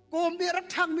kom bi rak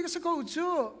thang mi ka sa ko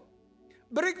chu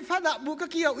breakfast da bu ka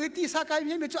kiau ti sa kai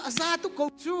mi chu aza tu ko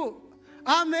chu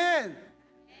amen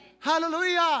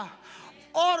hallelujah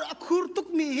or akhur tuk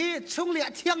mi hi chung le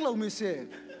thiang lo mi se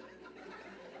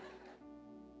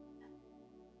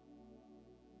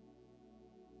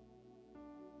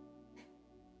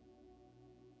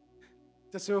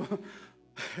Jesuh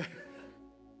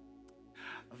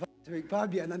van tabik pa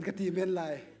bianan kati men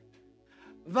lai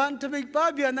van tabik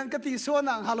pa bianan kati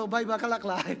sonang halo bai ba kalak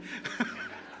lai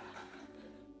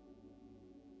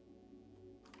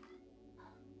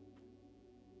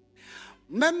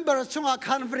member chunga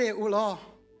khan vre ulo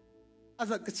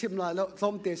azat kachim la lo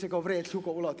zom te se ko vre thu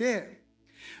ko ulo te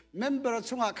member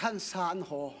chunga khan san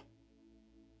ho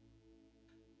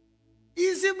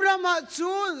Izibrama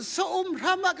chun so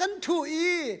rama kan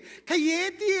thui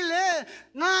khayeti le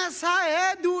nga sa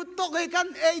he du to ke kan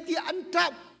ti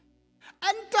antap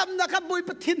na ka boi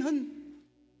pathin hun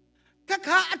ka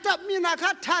kha atap mi na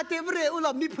kha tha te vre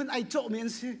ulo mi phun ai cho men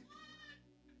si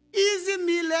Izi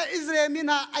mi le Israel mi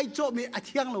na ai cho mi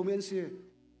athiang lo men si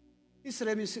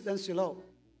Israel mi sit dan si lo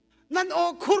nan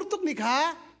o khur tuk mi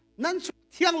kha nan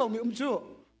thiang lo mi chu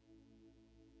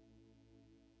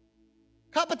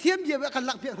ข้าปะเทียมเยี่ยมกันห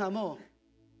ลักเพียงหาโม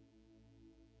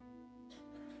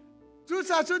จู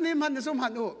ซาจุนี้มันจะสมหั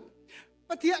นุป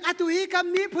ะเทียอาตุฮีกัม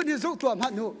มีพุทธิสุขตัวมั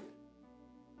นนุ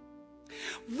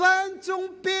วันจง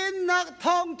เป็นนักท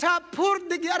องชาพูด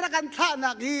ดิอารักันท่า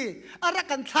นักอารั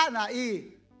กันท่านา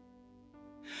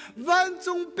วันจ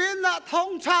งเป็นนักทอง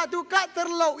ชาตุกะตร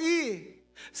โล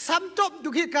สัมจบดุ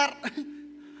ขิกัด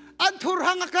อันทุ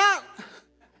รังกะ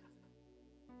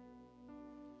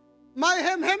ไม่เ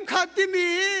ห็มขัดที่มี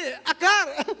อาการ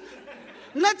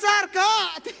นัจารกะ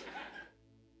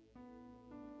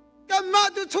กันมา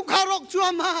ดูชุกขารกจัว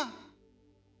มา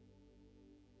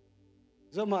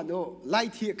จมาดูไล่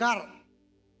ที่การ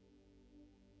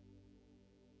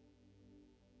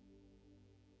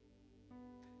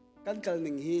กันกันห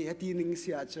นึ่งฮีตีหนึ่งเสี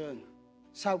ยจน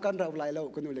ชาวกันเราไหลเรา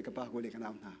กันอยู่เลยกับปากกูเลยกันเอ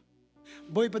าหน้า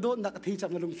บอยประโดดนักที่จับ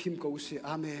มาลงฟิล์มกูสิอ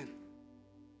าเมน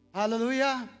ฮาเลลูย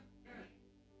า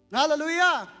ฮาเลลูย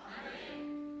า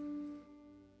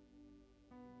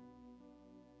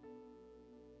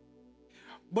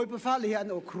บอยประฟ้าเลียน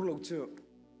โอครูโลกเจอ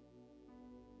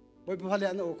บอยประฟ้าเลีย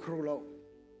นโอครูโลก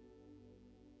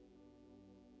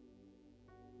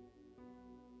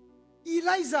อีไล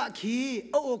ซาคี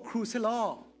โอครูเซลอ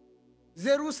เย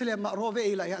รูซาเล็มมาโรเว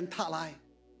อีไลอันท่าไล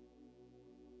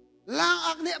ลาง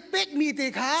อักเนี่ยเป็กมีเต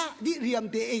ขาดิเรียม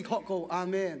เตเอขอโกอา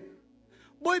เมน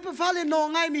บอยประฟ้าเลียนนอง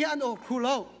ไงมีอันโอครูโล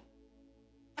ก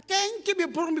แกงกิบิ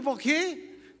ปรุงบิปกี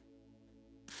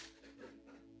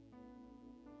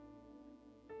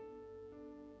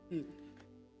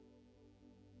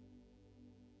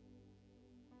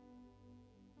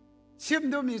ชิม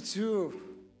ดูมี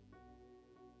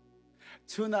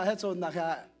ชูน่าให้โจนนะคะ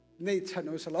ในชั้น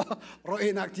อุสโลเราเอ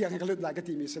งนักเที่ยงกลุ่มหลายก็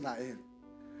ที่มีสนาเอง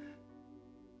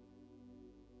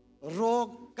โรค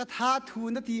กระทาทู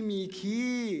นที่มี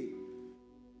ขี้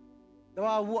แต่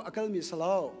ว่าวัวก็มีสโล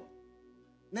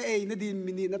ในเองนดิน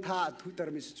มินินทาทุตร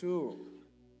มิสชู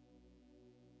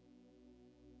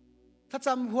ถ้าจ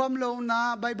ำหัวมลงนา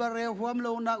ใบบาเรหัวมล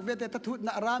งนาเวทตทุตน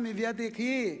ารามีเวียติ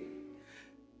คี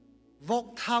วก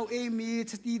เท้าเอมี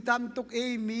สติตามตุกเอ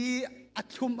มีอัจ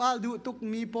ฉมอัลดูตุก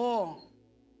มีปอ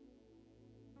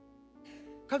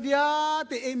ขวิอาเ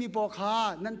ตเอมีปอขา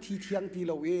นั่นทีเทียงทีเ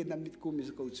ราเอนั่นมิดกุมิส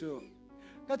กูชู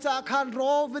ก็จะคานโร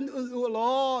วินอุล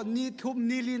อนี่ทุม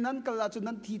นี่ลีนั่นก็ละจน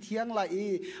นั่นทีเทียงละอี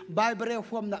ใบบาเร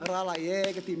หัวมนักราละเอ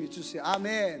ก็ที่มีจุสิอาเม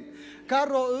นการโ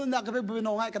รนักไปบุญ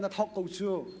น้อยกันนะทอกกู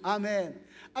ชูอาเมน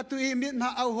อัตุอีมิดมา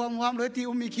เอาหัวมเลยที่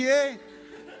อุมิคี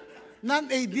นั่น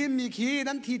เอดิมมีขี้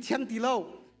นั่นทีเทียงทีเล่า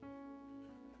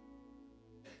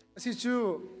สิจู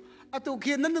อัตุ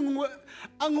ขี้นั่น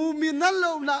งูมีนั่นเล่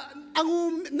านะงู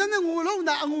นั่นงูเล่าน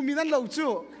ะงูมีนั่นเล่าจู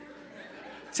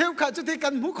เชื่อข้าจะที่กั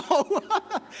นมุกเขา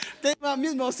แต่มามี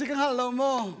มอสิกันฮัลโหลโม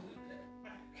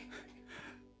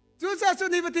จูจ้าจู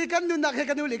นี่ปฏิกันดูนักให้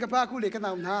กันดูเลยกับพาคุเลยกันเอ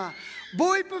าหน้าบ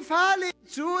อยปฟ้าเลย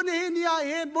จูนี่นี่ไ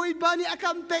อ้บอยบ้านนี่อาก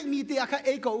ารเป็กมีที่อาการเอ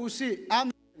โกอุสิ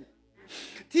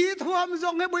ที่ท่วมจ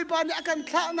งให้บุยปานอาการ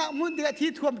คลาหนักมุนเดียที่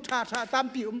ท่วมชาตาม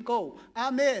ปีโกอา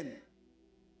เมน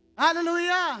ฮาเลลู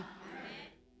ยา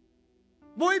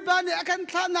บุยปานอาการ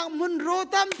คลาหนักมุนโร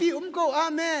ตามปีโกอา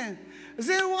เมนเจ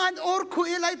วันออร์คุ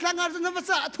ยไลท์ลังอาร์จนภา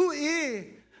ษาทุย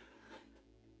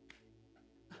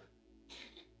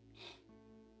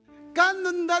กัน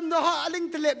นุนดันดฮาอลิง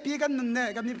เตเลปีกันนุนเน่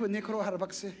กันนี่ปุ่นนี่ครัวฮาร์บั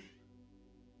กซี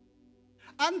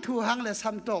อันทูหังเล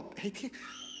สัมตบเฮ้ย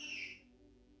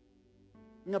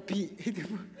งาปี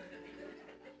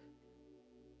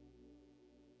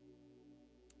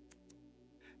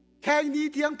แข่งนี้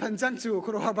เที่ยงพันจังจูค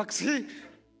รัวบักซี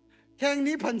แข่ง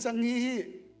นี้พันจังนี้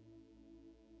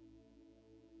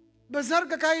บาซาร์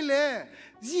ก็ใกล้เลย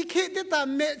จีเคตตาม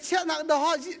เมเชนักดอ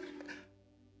จี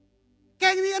แข่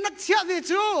งนี้นักเชียร์ดิ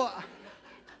จู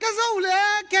ก็เจ้าเลย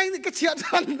แข่งนี้ก็เชียร์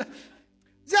ทัน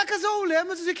จะก็เจ้าเลย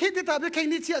มันจีเคตตามแข่ง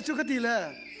นี้เชียร์จูก็ดีเลย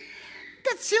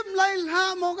ก็ชิมไล่หา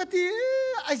มองกันที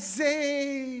ไอ้เจ้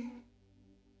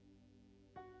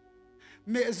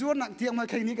เมื่อส่วนนักเที่ยงมา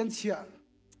แข่งนี้กันเชียร์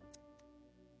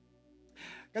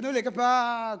กันดูเลยกับป้า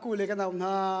กูเลยกันเอาหน้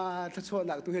าถ้าส่วน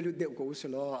นักตัวเฮลุเดียวกูส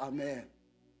โลอาเมน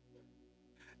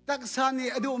ตักษานี่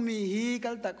ดูมีฮีกั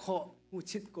นตักขอหู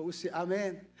ชิดกูสิอาเม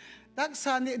นตักษ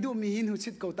านี่ดูมีหินหูชิ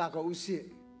ดกูตากูสิ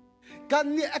กัน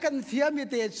นี่กันเสียมี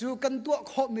เตจูกันตัว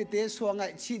ข้อมีเตสวงไอ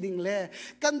ชีดิงเล่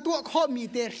กันตัวข้อมี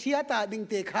เตเสียตาดิง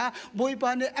เตขาบอยปา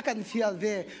นเนี่ยกันเสียเว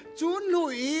จูนลุ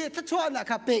ยถ้าชวนนั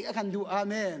กเป็กกันดูอา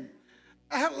เมน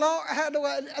ฮัลโหลฮัลโหล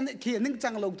อันนี้เขียนนึงจั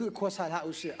งลงตัวขอสาระ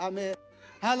อุสิอาเมน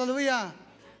ฮาเลลูยา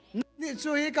นี่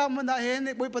ช่วยกันมันได้เห็น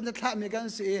นี่บอยปานจะทำมีกัน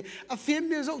สิอาฟิม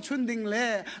มีโจชุนดิงเล่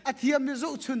อาเทียมมีโจ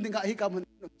ชุนดิงกับให้กันมัน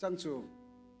จังจู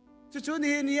จู่ๆ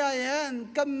นี่เอง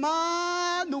กันมา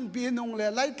นุ่งปีนุ่งเลย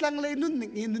ไล่ตั้งเลยนุ่นหนึ่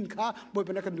งนี่นุ่นข้าบอยเ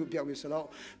ป็นนักดูเปียกมิสโล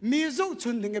มีโจชุ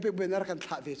นดิ่งเอเป็นนักการ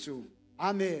ท้าเวจูอา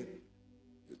เมน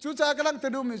จู่ๆกำลังจะ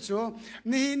ดูมิจู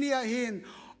นี่เอง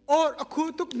โอ้คู่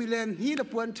ตุกมิเลนฮีนั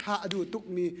บวันท้าดูตุก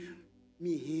มี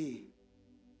ฮี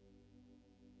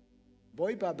บอ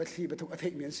ยป้าบัตรีบัตุกอธิ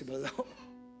มีนสิบล้อ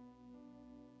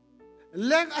แ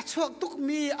รงอัชวกตุก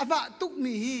มีอวะตุก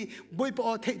มีฮีบอยป้าอ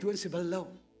ธิดวนสิบล้อ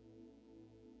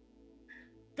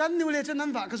กันนิวเลจนั้น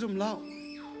ว่าก็ซุ่มเล่า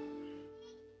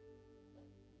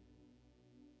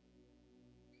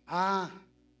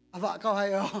ว่าก็ให้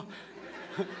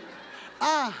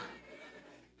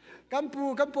กัมพู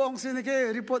องสินี่แค่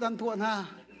รีพอร์ตอันตัวนะ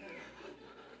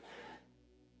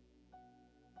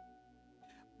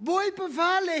บอยปฟ้า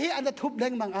เลยอันจะทุบแด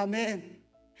งบังอาเมน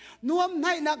นวมใ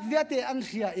ห้นักเวียเตอันเ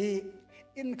สียอี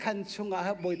อินขันชงอา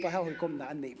บอยป้าหอยกลมน่ะ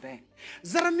อันนี้ไป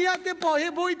จารมีเตปอเฮ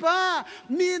บอยป้า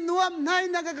มีนวมให้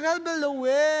นักกระเบลเว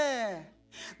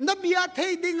นับยาเท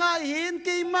ดิงาเห็น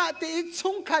กีมาเตอิช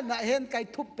งขันน่ะเห็นไก่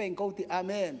ทุบเป็นกูติอาเ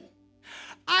มน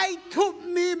ไอทุบ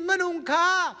มีมนุงคา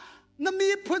น้ำมี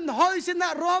พุ่นหอยชนะ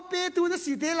รอเปตูน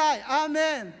สีเดลัยอาเม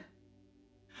น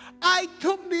ไอ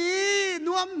ทุบมีน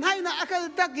วมให้นักอัก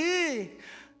ตะกี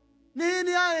นี่เ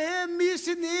นี่ยมี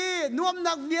สินีนวม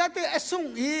นักเวียเตอสุง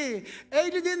อีเอ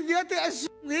ดินเวียเตอ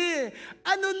สุงอี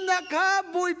อันนั้นนักข้า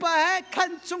บุยไปให้ขั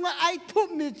นชงไอทุบ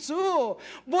มิจู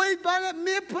บุยไป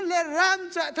มีพลราม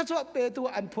จะถ้าชอบเปตัว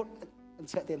อันพุทธอัน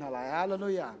เสด็จอะไรฮาเลลู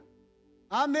ยา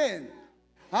อาเมน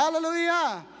ฮาเลลูยา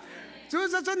จู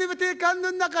จะจนิวติกัน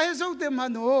นั้นนักให้ส่งเต็มหั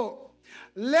นุ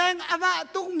แรงอวะ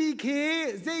ตุกมีขี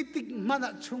เจติกมัน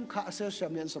ชุงข้าเสียเสีย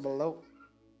เมียนสบล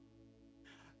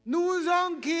นูจง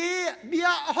คีเบีย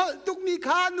หอตุกมีข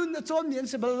านุนจอมเนียน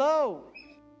สบล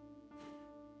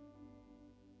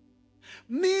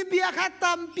มีเบียขาต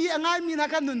ามปีง่ายมีนั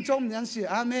กนุนจอมเนียนสิ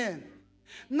อาเมน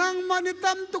นางมันต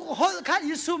ามตุกหอขา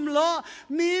อิสุมโล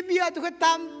มีเบียตุกต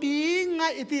ามปีง่า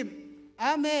ยอิติมอ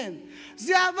าเมนเ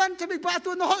จ้าวันจะมีปาตุ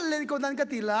นหอเลนคนนั้นก็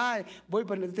ตีลายบอย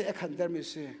ปนันเตะขันเดอร์มิ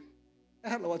สิ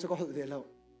เราว่าจะก็หอเดียว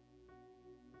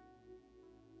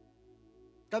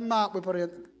กันมาบอยปนั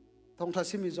นทองทั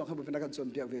ศน์มีจงให้บุญเป็นนักจน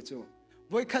เปียกเวจู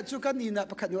บอยขัดจุกันอินะ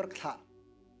ประคัดนูรักษา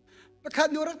ประคัด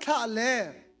นูรักษาเลย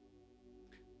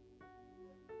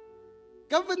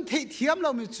กับวันที่เทียมเร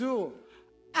าไม่จู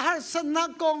อาสนะ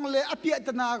กองเลยอภิยต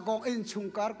นากองเอ็นชุง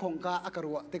การของกาอาก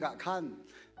รัวติกะขัน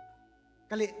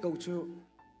กะเลกูจู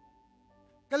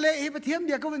กะเลอีปเทียมเ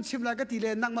บียก็วันชิมลากะตีเล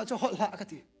ยนั่งมาจูหอละกะ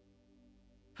ตี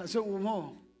หาส่งอุโม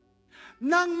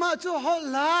นั่งมาจูหอ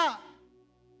ละ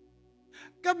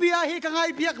ก็เบียให้กังไง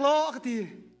เปียกล้อกที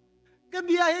ก็เ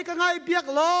บียให้กังไงเปียก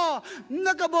ล้อ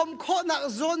นักบ่มโคนัก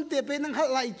โซนเตเป็นนัง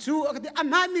ไหลจูกทีอา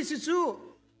มามิสิจู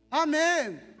อาเมน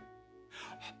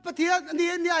ปะเทียน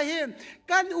นี้เนี่ยเห็น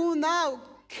กันอูนาว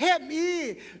เข้ม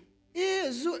อี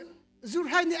จุด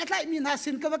ให้เนี่ยอะไรมีนาสิ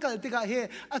นก็ว่ากันติกาเฮ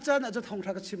อาจารย์อาจจะท่อง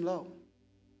ทักชิมเรา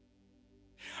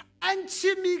อัน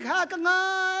ชิมีข้ากังไง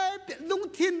ลุง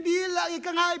ทินดีละอี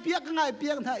กังไงเปียกกังไงเปี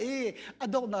ยกท่าอ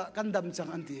ดอกนักกันดำจัง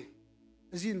อันดี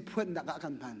จินพูดนักกั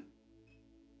นพัน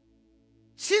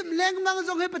ชิมแรงมังจ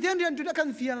งให้ประเทศเรียนจุดกัน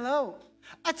เฟียนแล้ว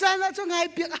อาจารย์จะไง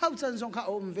เปียกเอาจันทร์จงข้า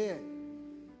อมเว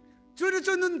จุด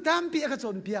นุนตามเปียกจ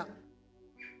นเปียก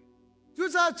จุด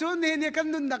จะจุดเนี่ยกัน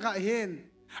นุนนักเห็น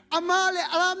อามาเล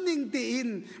อารามนิ่งตีน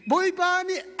บอยปา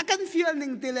นี่อากันเฟียนิ่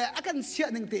งตีเลยอากันเสีย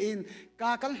นิ่งตีนก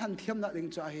ากันหันเทียมนักนิ่ง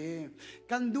จ่าเฮ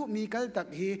กันดูมีกันตัก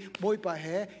เฮบอยปาเฮ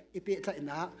อีเปใจ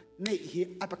นักนี่ฮี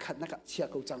อภิขัดนักเชีย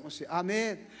กูจังอุสิอาเม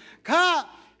นข้า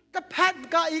ก็พัด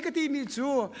กาอีกตีมีจู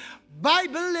ไบ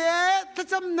เบิลเล่ถ้า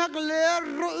จำนักเล่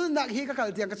รู้นักฮีก็กัล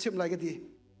เตียงก็ชิมไรก็ดี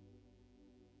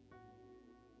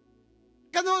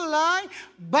กันว่าไร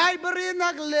ไบเบิลนั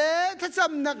กเล่ถ้าจ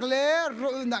ำนักเล่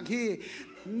รู้นักฮี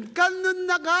กันนุน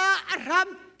นักอารัม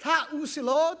ถ้าอุสิโล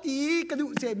ตีกันดู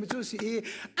เจมิจูสี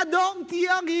อดองเตี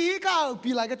ยงฮีก็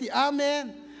ปีไรก็ดีอาเมน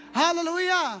ฮาเลลู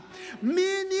ยา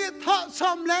มีนิทอช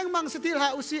มแรงมังสติลหา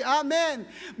อุสิอาเมน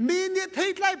มีนิเท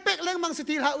ศไลเป็กแรงมังส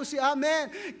ติลหาอุสิอาเมน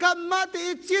กัมมาติ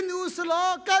จินอุสโล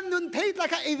กันนุนเทศไล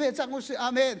ค่ะเอเวจังอุสิอา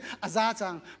เมนอาซาจั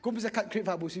งกุมจะขัดคริฟ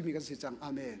าบุสิมีกันสิจังอา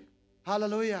เมนฮาเล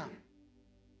ลูยา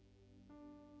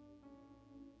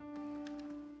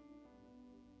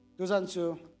ดูจันจู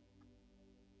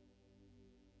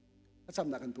จ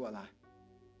ำนักกันตัวอะไร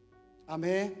อาเม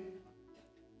น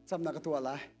จำนักกันตัวอะไ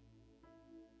ร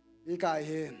อีกายเ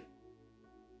ห็น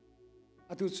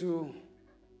อตุจู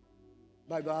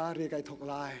บายบาเรียกายถก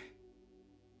ลาย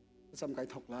จำกาย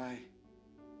ถกลาย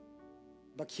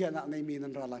บักเขียนในมีนั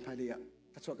นราลายมาเลีย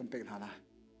ถ้าช่วยกันเป็นหาลา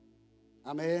อ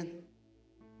าเมน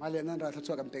มาเลียนันราถ้า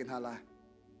ช่วยกันเป็นหาลา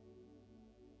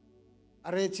อะ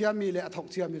ไรเชียมีเลยถก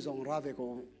เชียมีสองราเวโก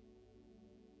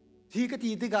ที่กติ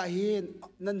ติกาเห็น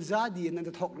นันซาดีนันจ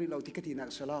ะถกรีเราที่กตินัก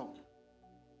เสลา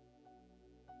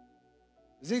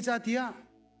เจจาติยา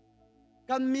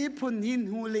กันมีพุนหิน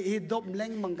หูเลยดบแร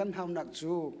งมังกันทำหนัก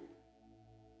จู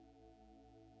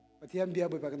ประเทศเบีย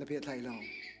บุยไปกันเพียไทยเรา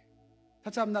ถ้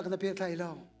าจำนักกันเพียไทยเรา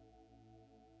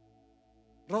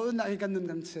หนักกันนุ่น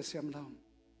กันเสียมเรา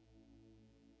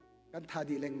กันทา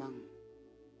ดีแรงมัง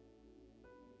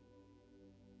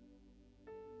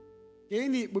เก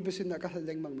นี่บุญเป็นสิ่งนักกันแ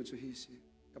รงมังมันจูฮิสิ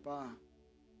กับป้า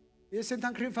เส้นทา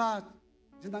งคริ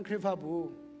ฟ้าบู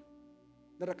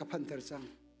นรักกับพันเตอร์จัง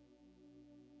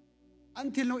อัน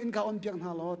ที่เราอินกาอมเพียงห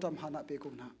าล้อทำหาหน้าเปกุ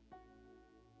มนะ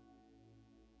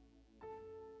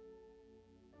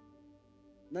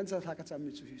นั่นจะทักจำ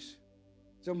มิจุฮิส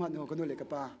จอมหันหัวกันนู่นเลยกับ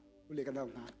ป้า uli ka daw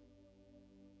na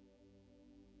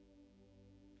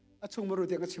achung maru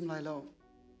te ka chimlai lo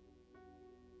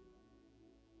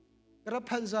karap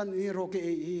hanzan ni roke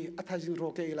e athajing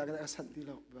roke e la ka santi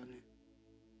lo bani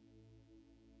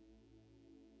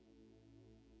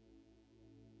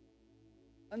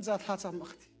anja tha cham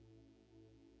akhti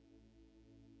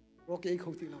roke e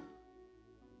khoti lo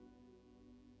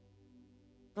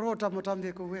ro tam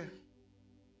de ko we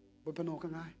bo pano ka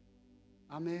ngai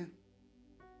amen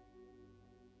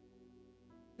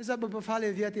isa bo fa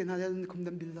le dia tin ha kum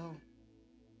dam bil lo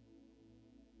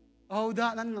au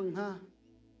da nan ngang ha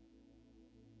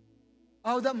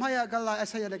au da maya kalai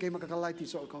asaya le ke makakalai ti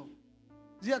so ko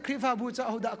zia krifa bu cha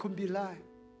au da kum bil lai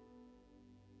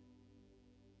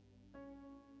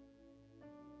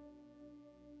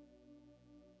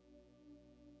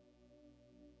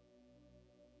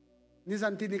ni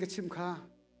zanti ni ka chim kha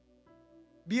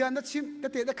bian na chim ta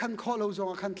te da khan kho lo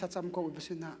zong khan thlacham ko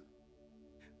busina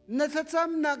na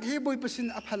Thlacamnak hi boy pasin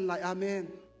aphan lai amen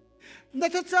na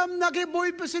Thlacamnak hi boy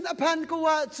pasin aphan ko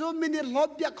wa chu minit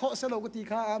lob yak kho sa lo ko ti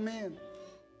kha amen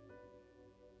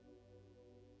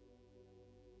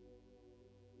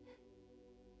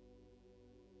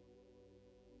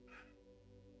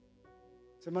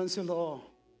seman sulo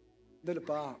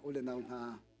delpa ule naun ha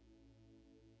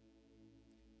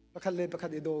pakhat le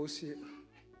pakhat ido si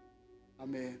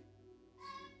amen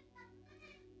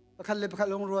pakhat le pakhat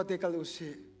long ruate kal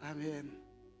usi amen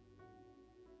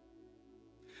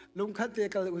lung khat te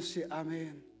kal usi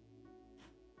amen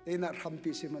Teinak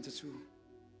Hrampi si ma Jesuh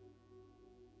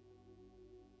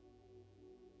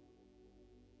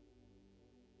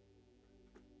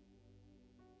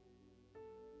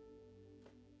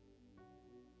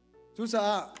chu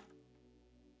sa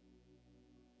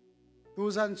tu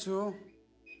zan chu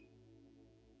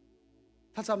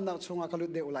Thlacamnak chunga kalut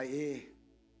de ulai e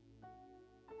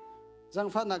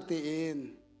Zanthumnak te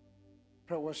in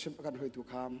pra worship kan hoi tu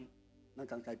kham nan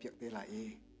kan kai piak te lai e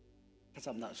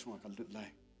Thlacamnak chunga kalut lai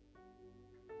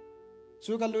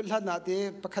chu kalut hlan na te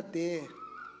pakhat te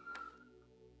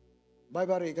bai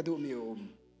bare ka du mi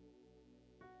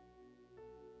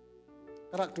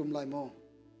karak tum lai mo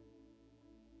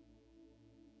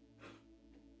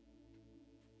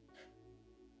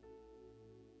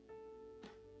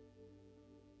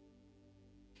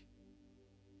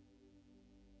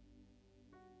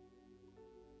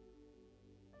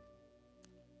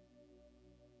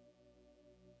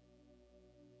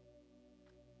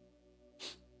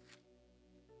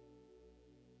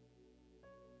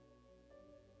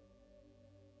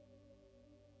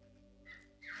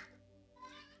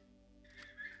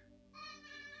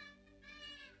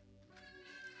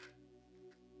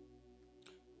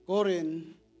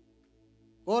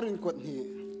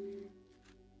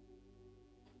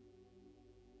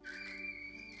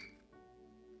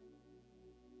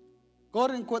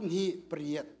Korin kot ni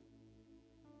priat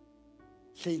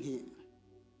sei ni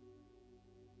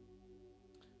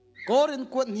korin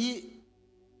kot ni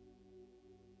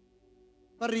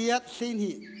priat sei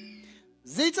ni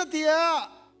zichatia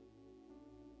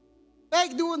pek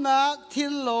du nak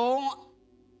thil long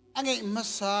angai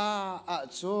masa a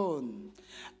chon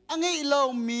angai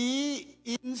lo mi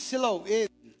in silo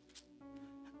in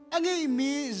angai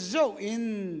mi zo in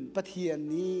pathian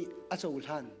ni a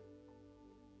choulan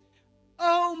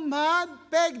au ma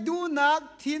pek du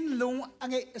nak thin lung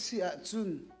angai sia chun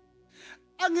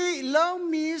angai lo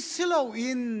mi silo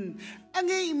in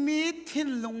angai mi thin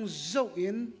lung zo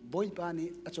in boy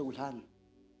pani a choulan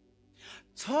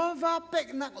chowa pek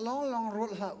nak long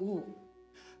rot la u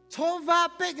chowa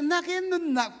pek nakin nun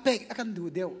nak pek akan du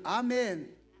deu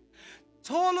amen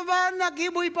chowa naki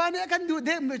boy pani akan du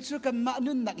deu me chu kan ma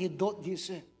nun nak i dot di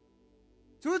se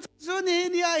chu ni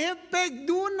ni a he pek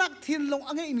du nak thin long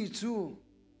angai mi chu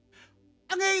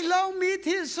angai long mi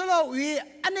thin solo wi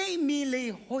anai mi le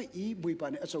hoi i boy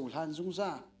pani a chou han zung sa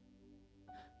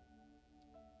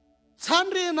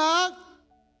chanri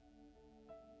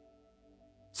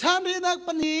nak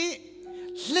pani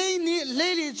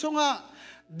leili chunga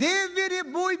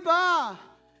David boy pa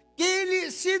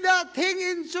kili sida thing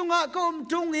in chunga kom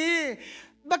tungi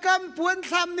bakam puan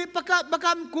tham ni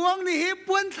bakam kuang ni hi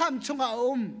puan tham chunga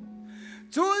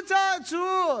chu cha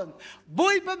chun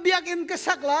boy pa biak in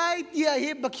kasak lai tia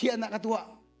hi bakhia na katwa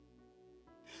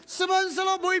saman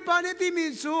salo boy pa ni ti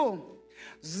mi chu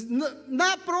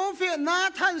na prophet na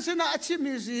than sina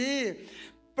achimi si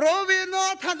prophet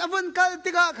na than avun kal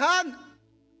tiga khan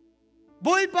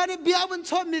boy pa ni biawun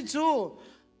chom mi chu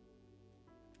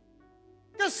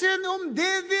kasin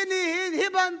David ni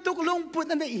hiban tuklong put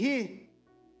na hi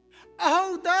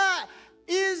ahau da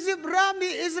Egypt rami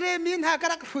Israel min ha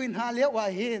karak huin ha le wa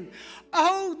hin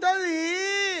au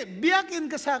dali biak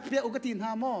in kasak pia ugatin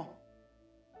ha mo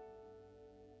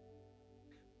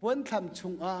pon tham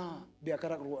chung a biak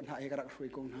karak ruan ha karak hui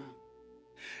kong ha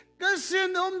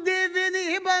kasin devini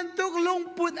hibantuk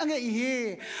lungput ang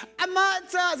ihi ama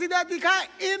cha sidati ka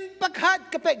impakhat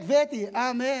kapek veti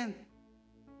amen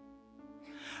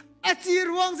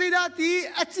achiruang sidati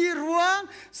achiruang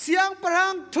siang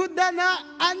parang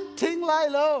tudana anting lai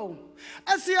lo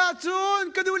asia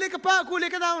chun kaduli ka pa kuli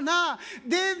ka daw na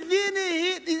devini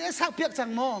hit in esak piak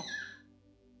chang mo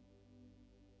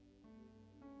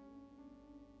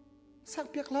sak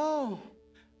piak lo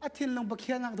atin long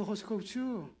bakhianak do hosko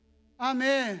chu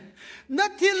amen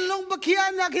natin long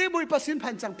bakhianak he boy pasin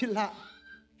phanchang philha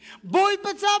boy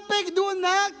pachapek du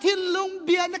nak tin long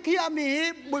bia nak hi ami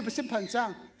boy pasin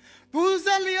phanchang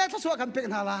Buzalia taswa kampek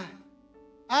nala,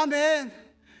 amen.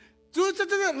 Juju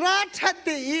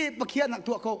ratati bakia nak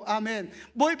tua kau, amen.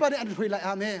 Boy pada androi lai,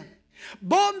 amen.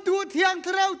 Bom tu tiang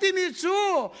terau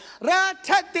timisu,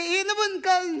 ratati inabun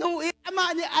kal nu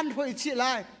ama ni androi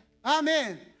cilai,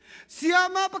 amen.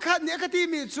 Siapa pakhatnak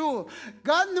katimisu,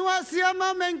 ganwa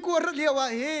siapa mengkur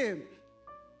liawahim.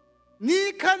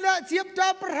 Ni kana siap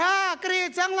dapra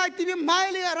kerejang lai timi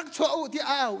mai le rak chua ti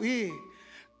au i.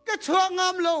 Cái chua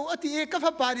ngam lâu ở thì cái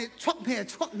pháp bản này chọc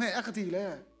mẹ cái gì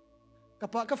đấy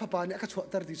cái pháp bản này cái chua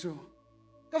tar tí số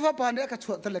cái pháp bản này cái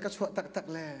chua tar lại cái chua tắc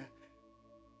lẹ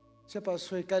sẽ bảo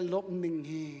xoay cái lốp mình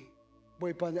hi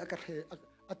bồi bản này cái hệ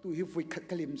ở tụi hi vui khát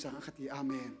cái lim sang cái gì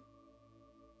amen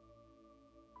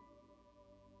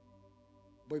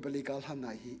bồi bản lý gal ham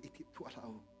này hi ít thua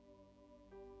lâu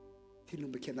thiên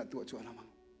lung bạch khiết nát tua chua lắm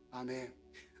amen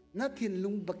nát thiên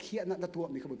lung bạch khiết nát tua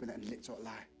mình không bồi bản này lệ chua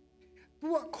lại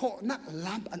ตัวโคนัก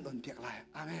ล้ำอันอ่อนเปียกลาย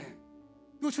อาเมน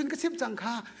ดูชุนกระซิบจังค่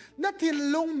ะนัดที่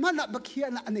ลงมันนับเขีย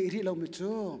นอันไหนรีเราไม่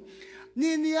จู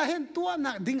นี่เห็นตัว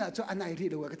นักดิ่งอ่ะจูอันไหนรี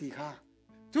เราก็ตีค่ะ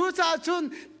จูจ่าชุน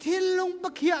ที่ลง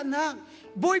เขียนนัก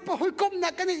บอยปะหอยก้มนั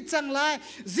กกันนี่จังไร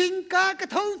จิงกากระ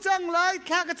ทงจังไรแ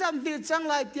ค่กระจำตีจัง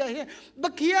ไรเตียเห็นบั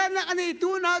กเขียนนักอันนี้ตั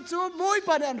วนักจูบอยป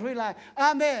ะเดินหุยไรอา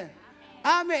เมนอ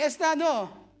าเมนเอสตาโน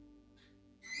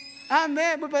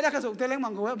amen buat pada kasut teleng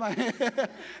mangko apa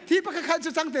ti pakakhan chu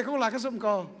chang te ko la kasum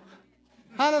ko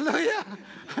hallelujah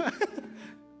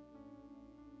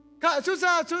ka chu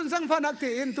sa chun sang phanak ti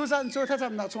in tu san chu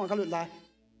thacham nak chung kalut lai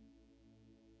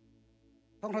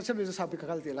thong thacham bi sa bi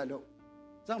kakal ti lai lo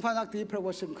sang phanak ti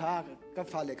promotion kha ka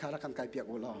pha le kha ra kan kai piak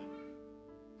u lo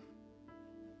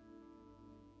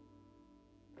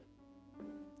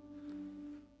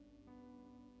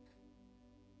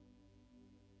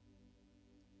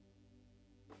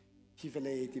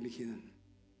Hivele ti mikinan,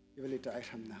 hivele ta ay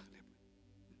Hramnak.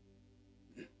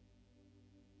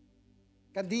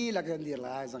 Kandi lagyan dir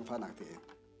la Zanthumnak ti.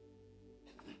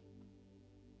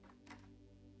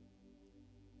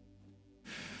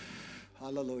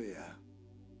 Hallelujah,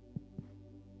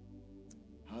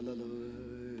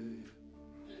 hallelujah.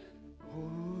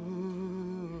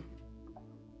 Oh.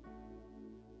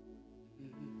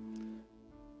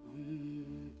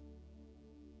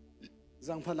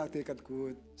 Zanthumnak ti kan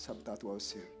kut sabta tu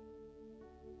ausi.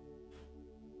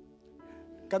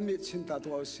 Kan mi cinta tu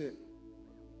ausi.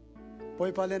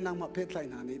 Poi palen nang mapet lai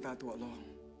na ni ta tu lo.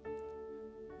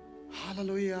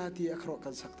 Hallelujah ti akro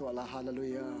kan sak tu ala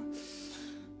hallelujah.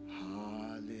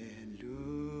 Hallelujah.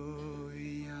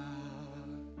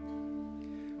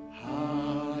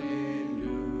 Hallelujah.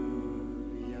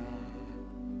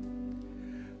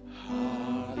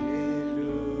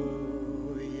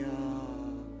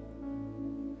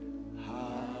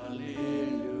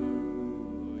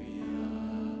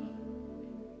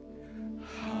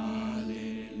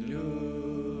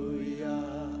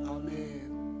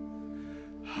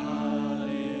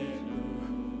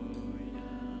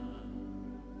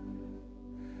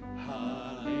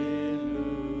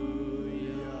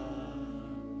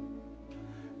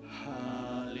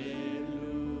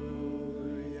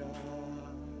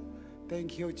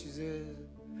 Thank you, Jesus.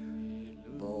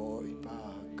 Boy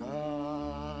bakalong,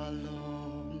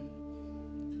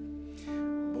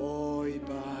 boy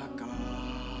bakalong,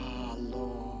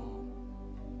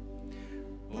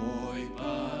 boy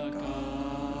bakalong,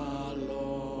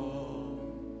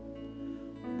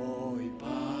 boy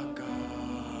bakalong,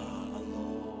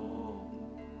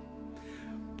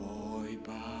 boy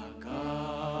bakalong,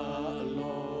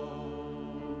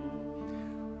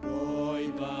 boy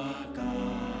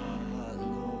bakalong.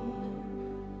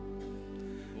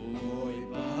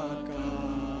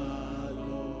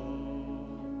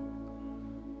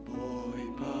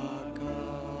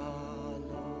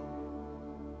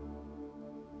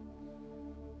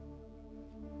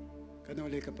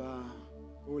 Kanuli ka pa,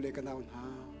 uli ka na unha.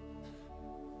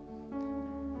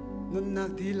 Nun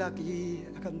nagdilaki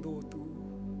akan dotu.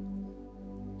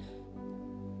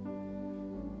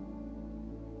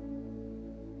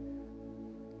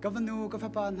 Kavanu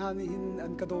kapapanhanin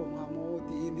an kadom mo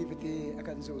di nibiti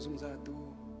akan susung satu.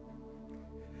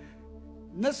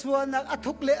 Naswa nak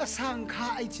atukle asang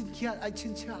ka ay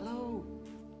chinchalo.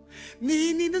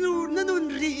 Ni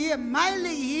nanun ri mai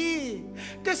le hi.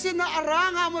 Kasi na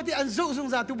aranga mo di an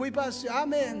susung satu boy pas.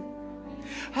 Amen.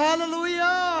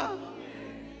 Hallelujah.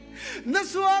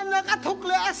 Naswa nak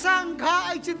atukle asang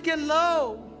ka ay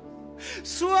chinchalo.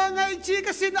 Suangay chi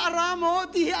kasi na aramo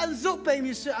di an su pe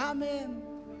mi. Amen.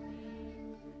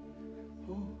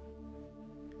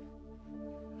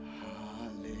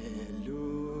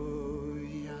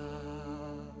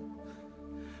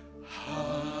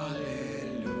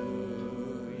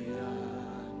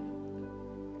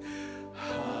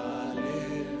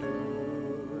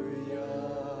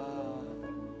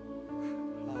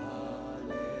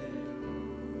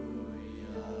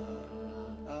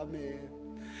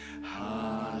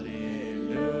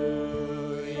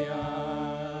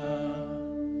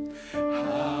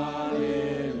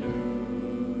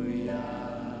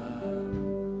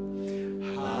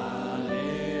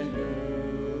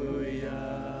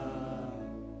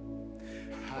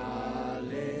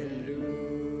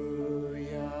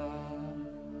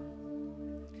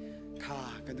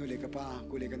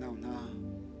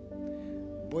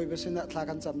 Boy besina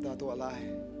tlakan cam da tu alai.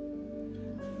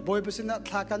 Boy besina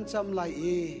tlakan cam lai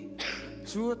e.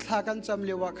 Chu tlakan cam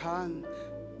lewa khan.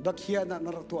 Bakhia na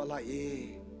nar tu alai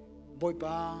e. Boy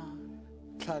pa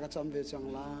tlakan cam ve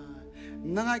chang la.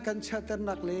 Nangai kan chater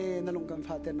nak le nalung kan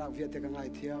fater nak viate kan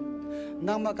ngai thiam.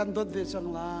 Nang ma kan dot ve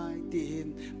chang lai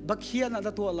tin. Bakhia na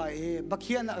tu alai e.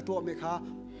 Bakhia na tu me kha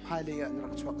hai le na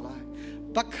rak chuak lai.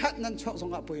 Pakhatnak chok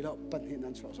song apoi lo panhi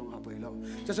nan chok song apoi lo.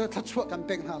 Chacho thachua kan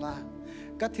pek na la.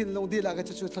 Katin long di la ka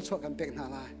chacho thachua kan pek na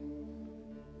la.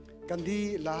 Kan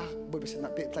di la boy besina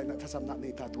pek tlai na thacham na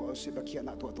nei ta tu o se bakhia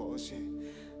na tu o se.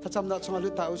 Thacham na chong lu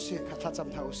ta o se kha thacham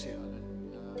tha o se.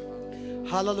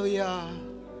 Hallelujah.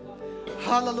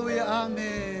 Hallelujah.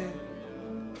 Amen.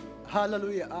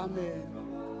 Hallelujah. Amen.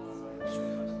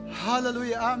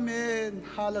 Hallelujah. Amen.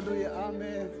 Hallelujah.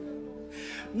 Amen.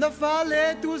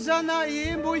 Nafale tu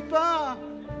zanai mui pa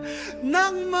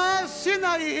nang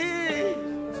masinai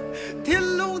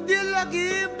tilung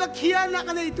dilagi bakhia na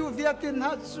kanay tu viatin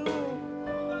hatsu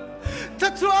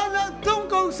tatuana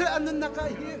tungkong sa anon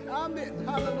nakahin. Amen.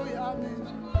 Hallelujah. Amen.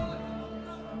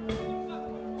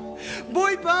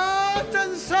 Boy pa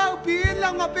chan sao pi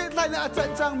lang mapit lai na chan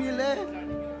chang mi le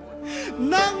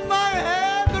nang mai he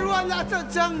beruan na chan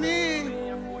chang mi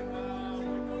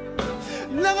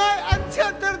nangai an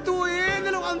chater tu e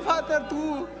nalong an father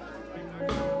tu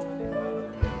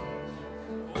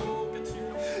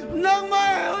nang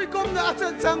mai hoi kom na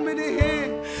chan chang mi ni he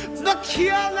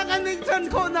bakhia lang an ning chan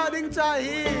ko na ding cha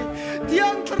hi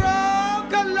tiang tra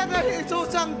kan lang hi so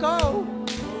chang ko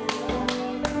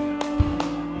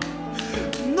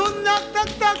nun nak tak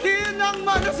tak hi nang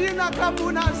manasina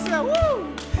kamuna sa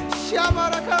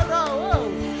shamara kara.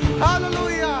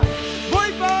 Hallelujah.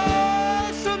 Boy pa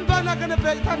na gonna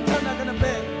be, na gonna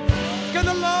be.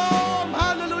 Gonna long,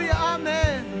 hallelujah,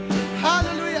 amen.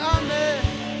 Hallelujah, amen.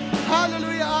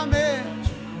 Hallelujah, amen.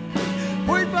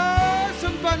 Boy ba,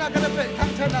 sumpa na gonna be,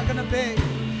 na gonna be.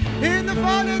 In the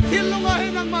valley,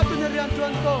 tilungahin ang matunarian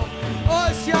tuan ko. O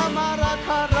siyamara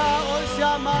kara, o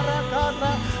siyamara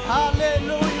kara.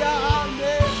 Hallelujah,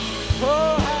 amen.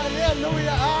 Oh,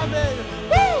 hallelujah, amen.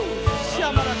 Woo!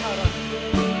 Siyamara kara.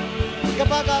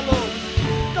 Kapagalo.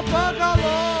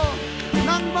 Kapagalo.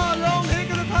 Nang malong hi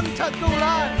kana thang chat ko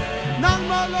lai nang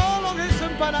malong hi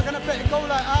sumpa na kana pe ko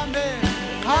lai. Amen.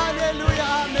 Hallelujah.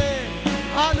 Amen.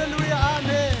 Hallelujah.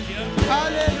 Amen.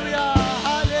 Hallelujah.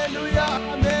 Hallelujah.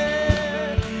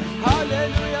 Amen.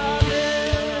 Hallelujah. Amen.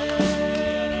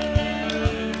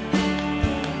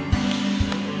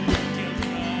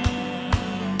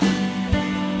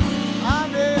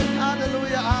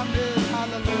 Hallelujah. Amen.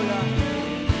 Hallelujah.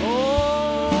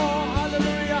 Oh,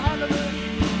 hallelujah. Hallelujah.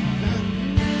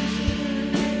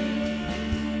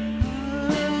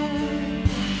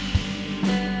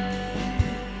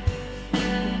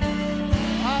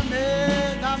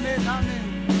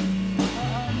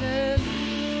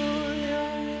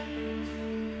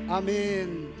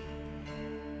 Amen.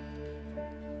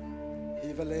 He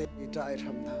vale died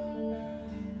hamna.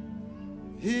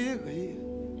 He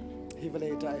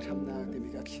vale died hamna.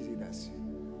 Demikian kiridas.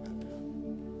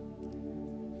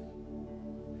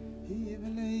 He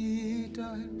vale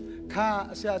died. Ka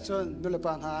siason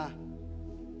nulapan ha.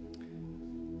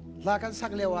 ลากันสั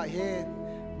กเลวะเฮ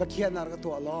บักเขียนนารกตั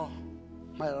วล้อ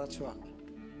ไม่รักชัว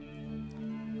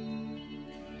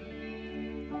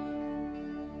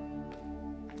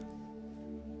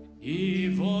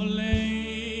Ivolei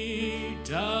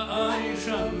da ai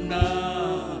shamna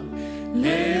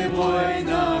le boy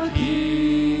na ki.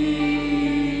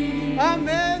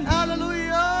 Amen,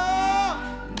 hallelujah.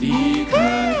 Dikha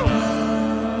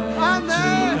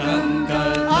Amen.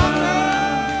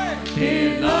 Amen.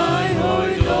 He lai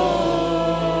hoi lo.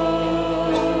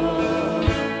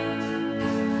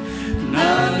 Na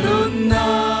nun na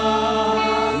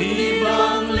ni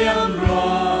bang liam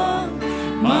roang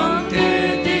mang te.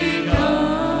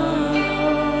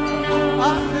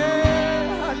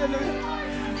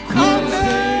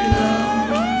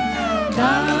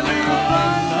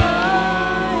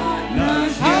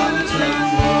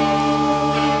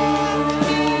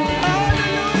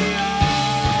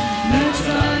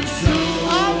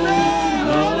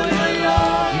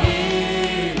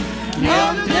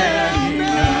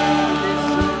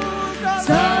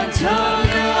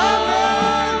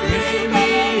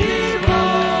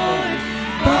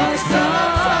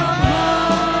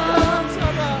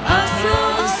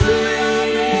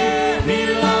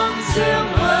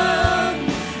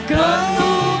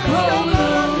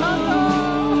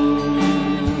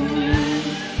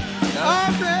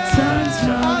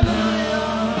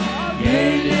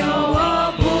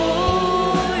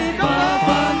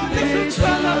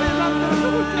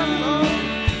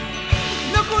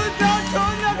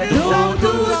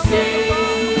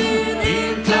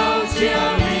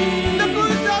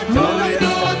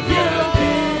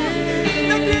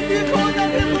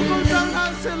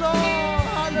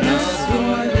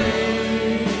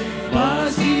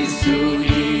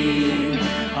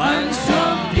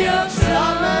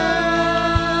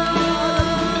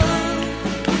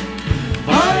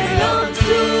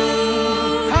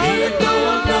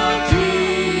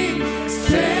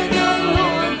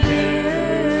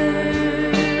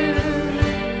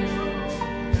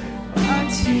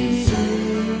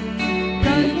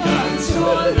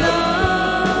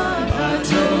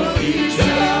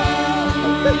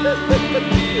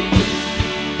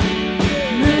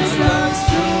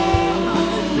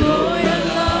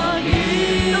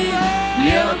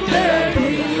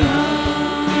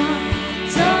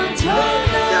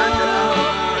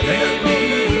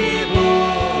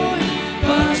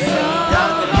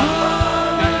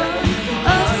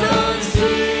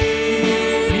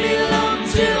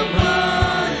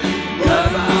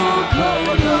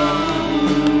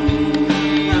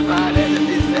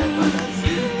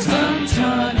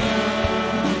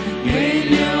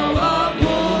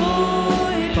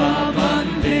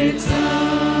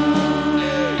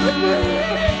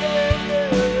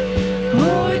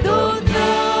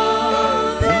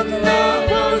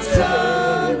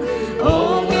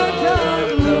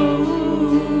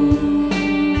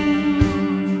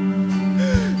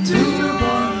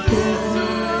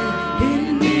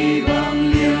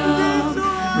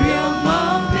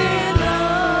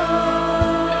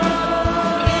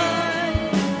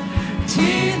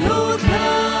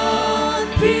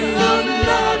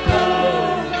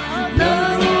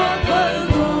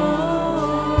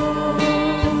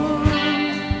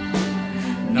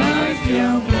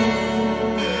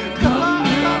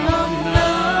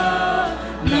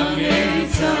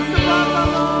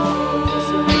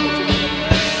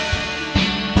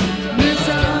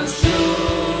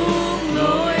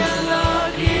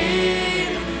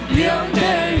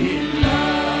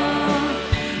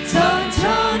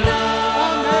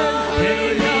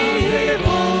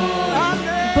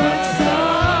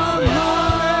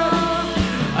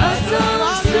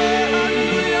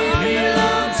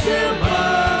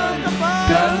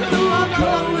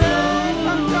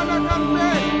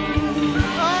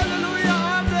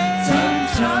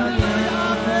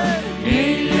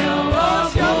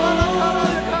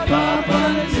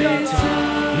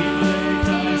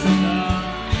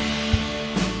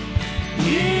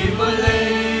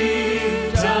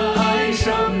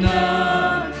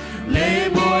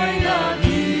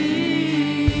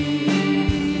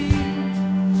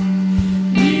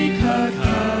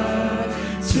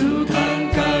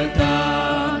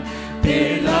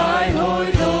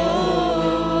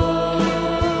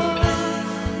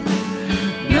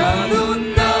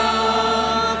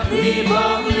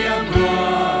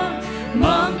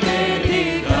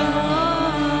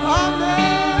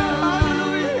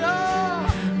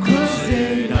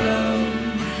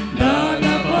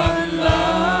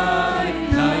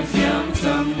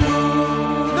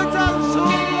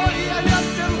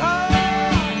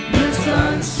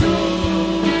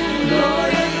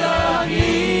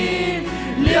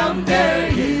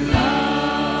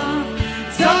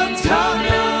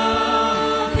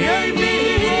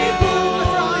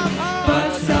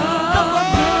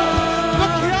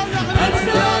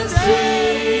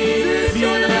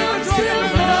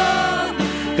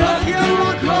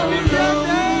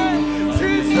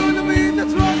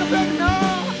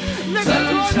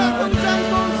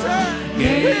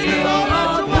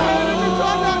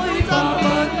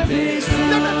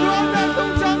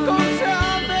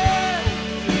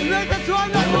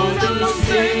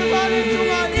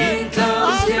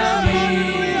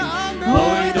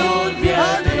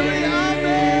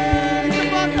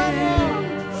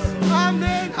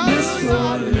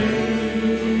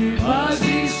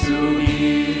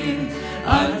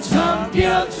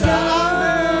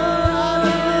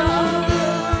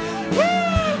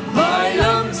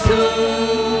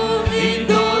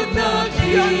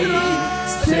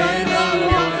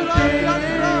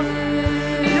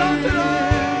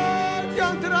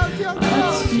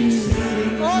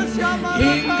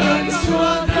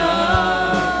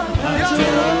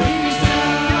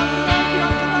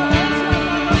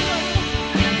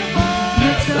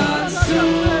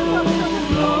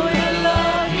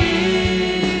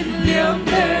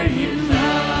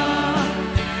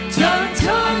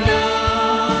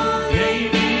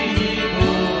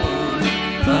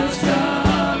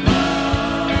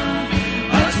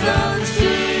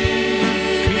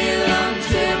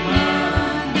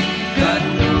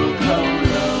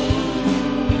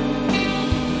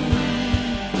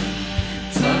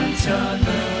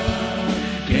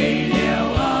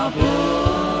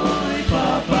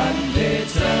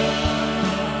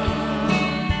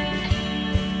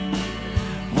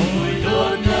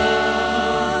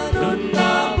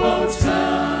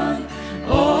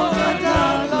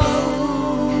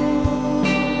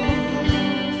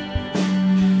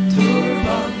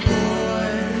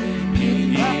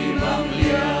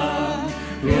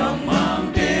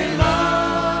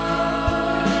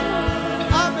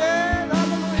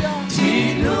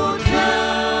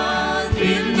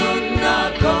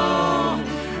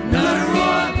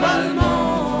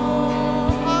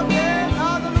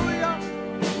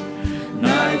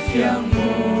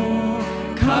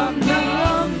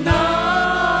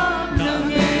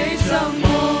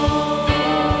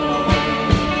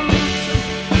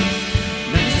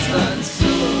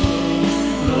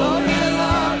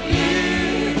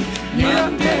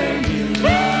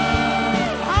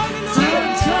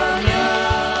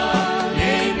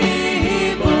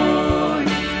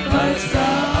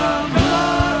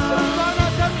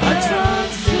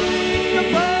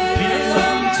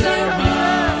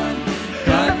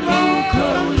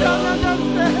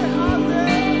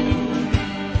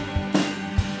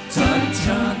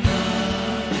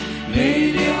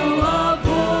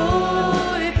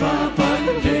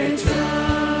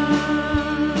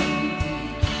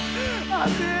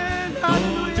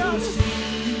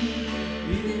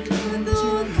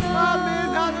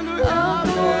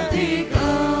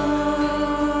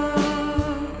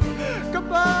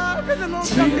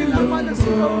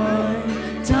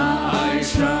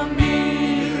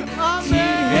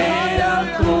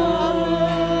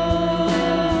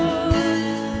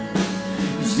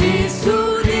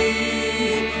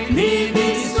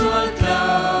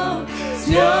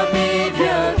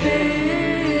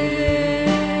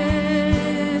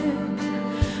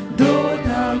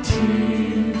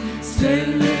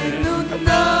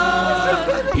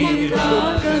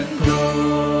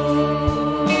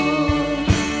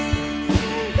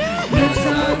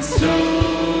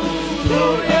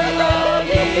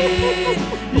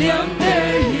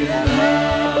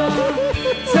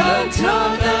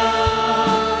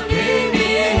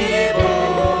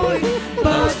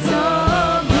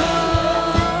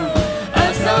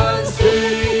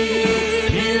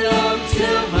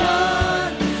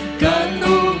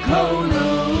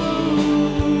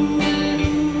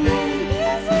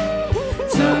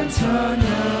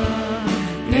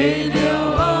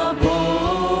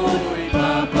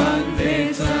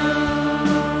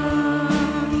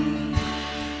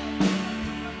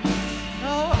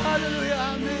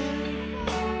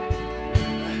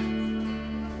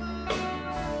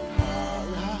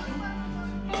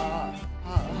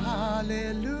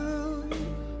 Hallelujah.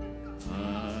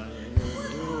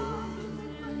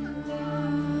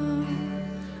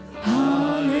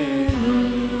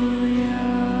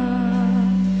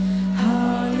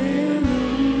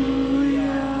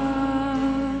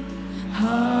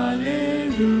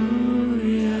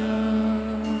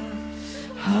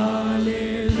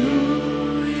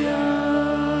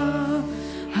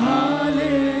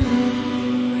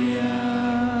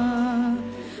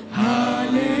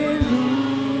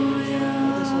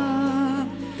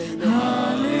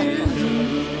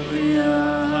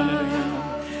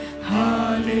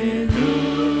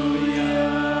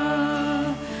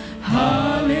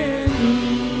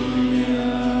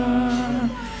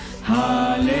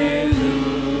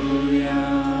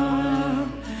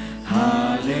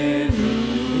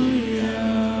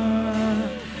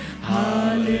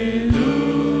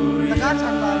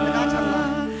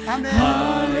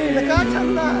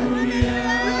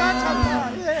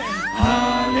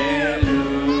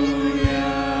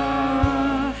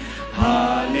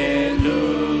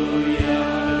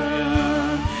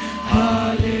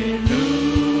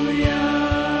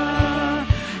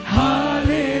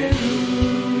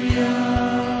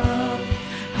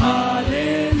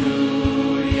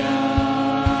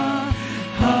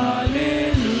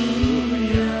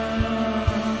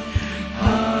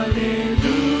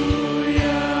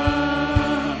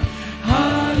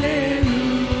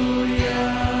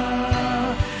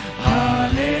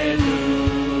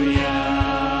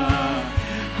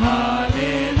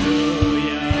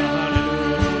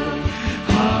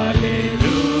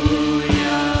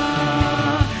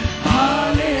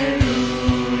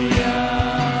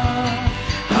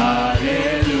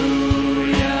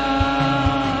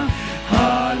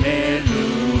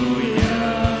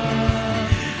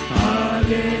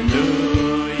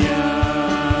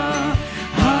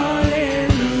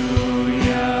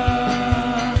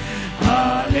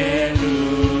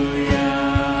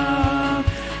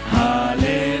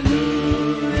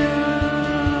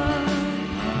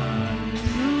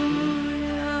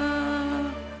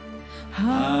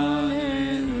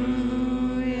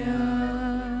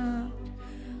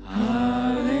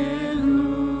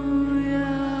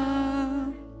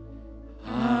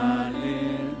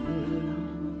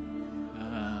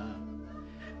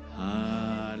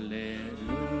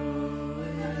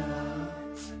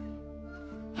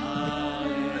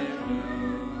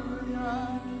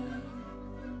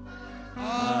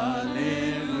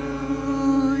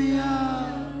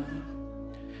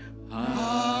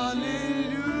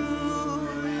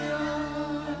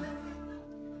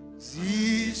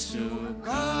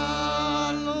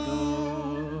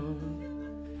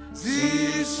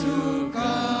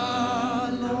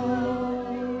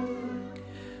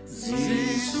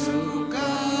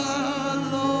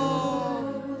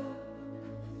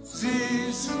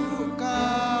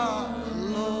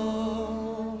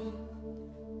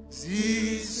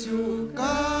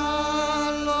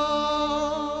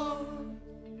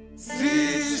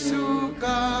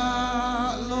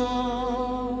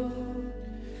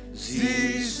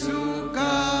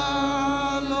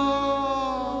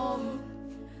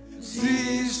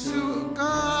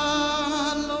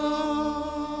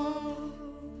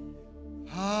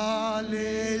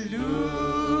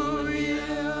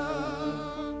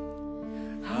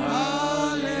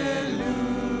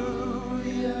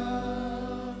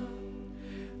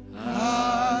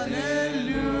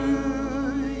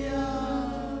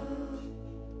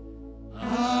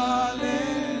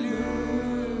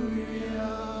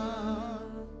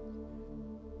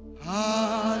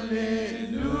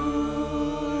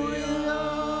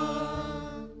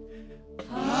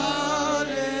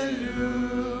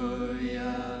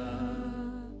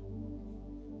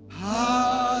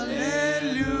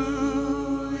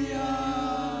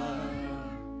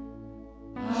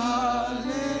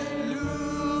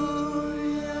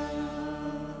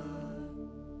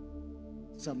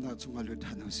 na chunga lu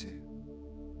thano se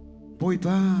boy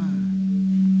pa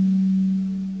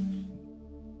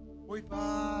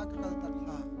kakal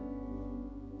takla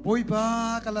boy pa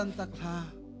kalan takla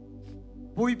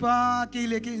boy pa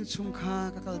kile ke chung kha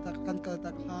kakal tak kan kal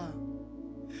takla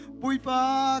boy pa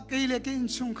kile ke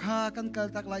chung kha kan kal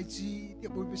tak lai chi ti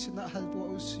boy bisina hal to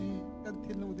ausi kan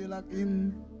thinung de lak in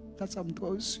ta cham to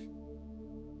ausi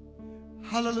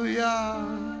hallelujah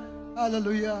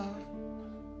hallelujah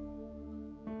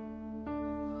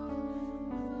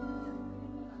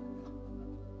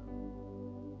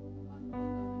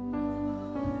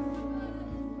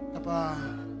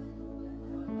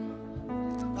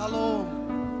Halo,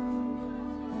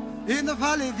 in the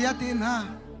valley diatin ha.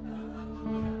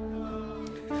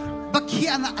 Baki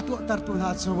anak atu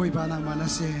tartunat so boy banang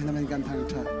manase naman gantang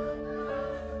chat.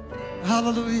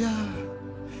 Hallelujah.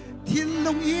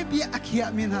 Tinlong ibi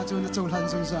akia min ha so na cholan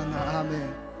song sana. Amen.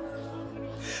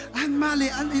 An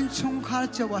mali an in chung khar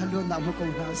chawa lu na mo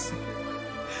kong has.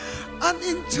 An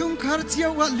in chung khar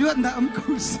chawa lu na am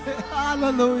ko se.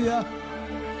 Hallelujah.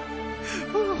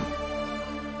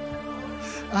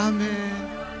 Amen.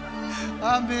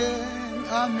 Amen.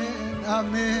 Amen.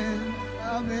 Amen.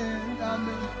 Amen.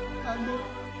 Amen. Amen.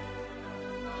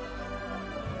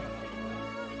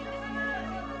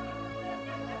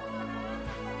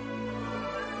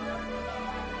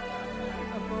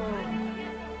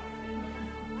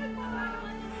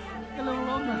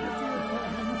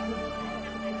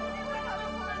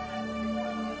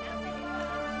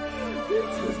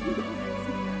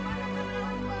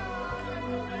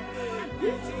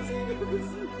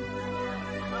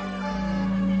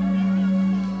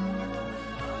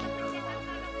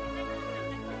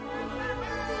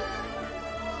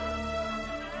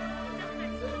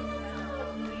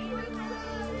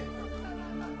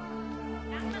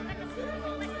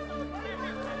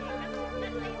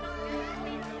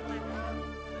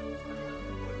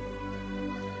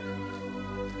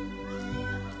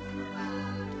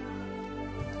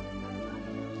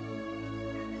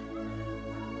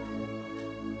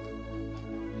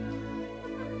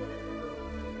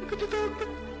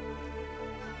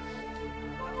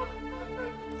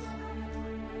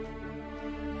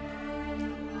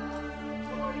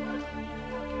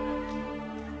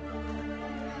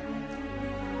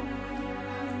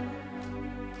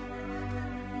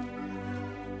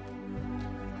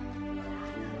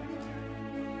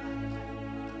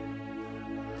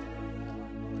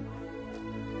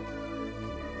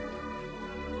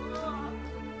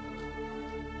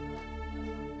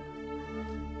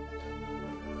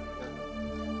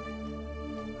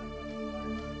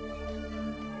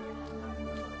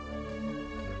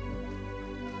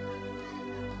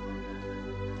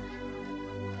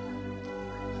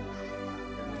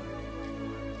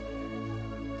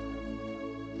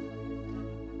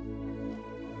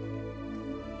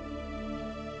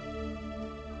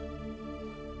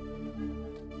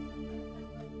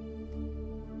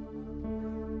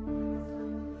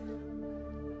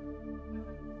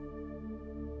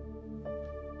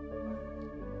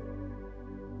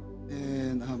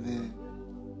 Amen.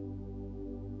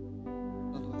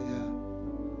 Hallelujah.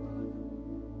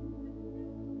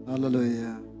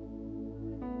 Hallelujah.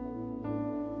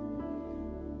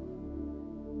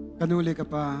 Kanuli ka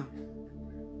pa.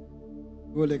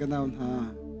 Guli ka naon ha.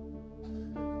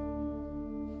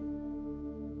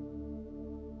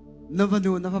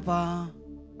 Navanu na pa.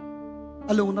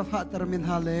 Along na fatar min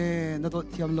hale.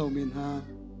 Natot tiyam lo min ha.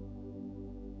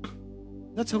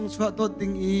 Na chung chua tot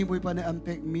ding I boy pa na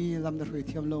ampek mi lam na hui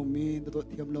thiam lo mi na tot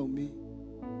thiam lo mi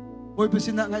boy pa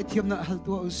sina ngai thiam na hal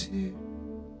tua usi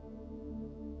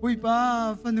boy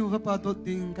pa fanu pa tot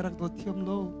ding karak tot thiam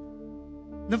lo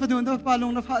na fanu na pa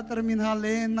long na fa termin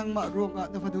halen nang ma ro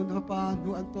nga na fanu na pa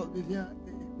nu an tot bivya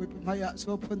boy pa maya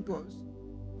so pon to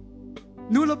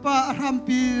nu la pa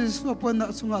Hrampi so pon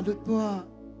na sungalut tua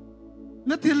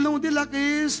na thilong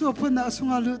dilaki so pon na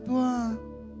sungalut tua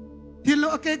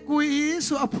Tilo ake kui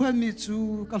so apuan mi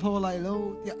chu kalholai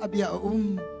lo ti abia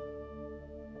upon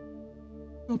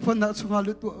na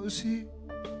sungalu tu usi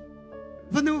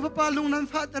vanu papalong nan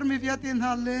fater mi viatin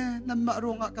hale nan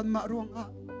maronga kan maronga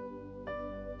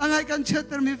angai kan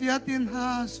cheter mi viatin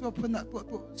ha so upon na tu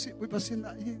si bui pasin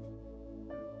na hi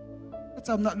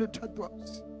kacham na lut tu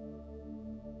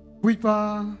bui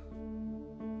pa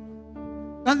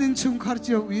kanin chung khar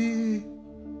chawi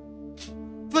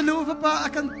Vanu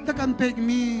papa akan takan peg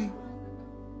mi.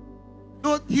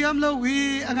 Dot tiam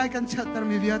lawi angai kan chatter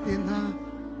mi viatin ha.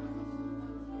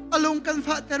 Along kan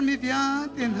fater mi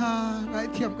viatin ha.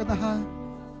 Ngai tiam kan ha.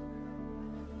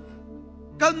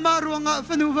 Kan maruang nga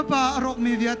vanu papa arok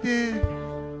mi viatin.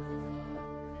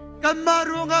 kan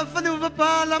marunga fanu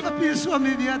pala ka piso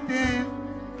mi biate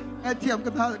ai thiam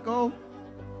kan hal ko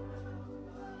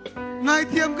ngai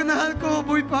thiam kan hal ko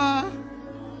bui pa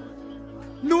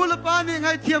nu la pa ni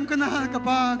ngai thiam kan hal ka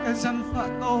pa kan san fa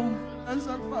ko kan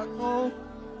san fa ko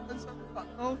kan san fa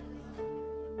ko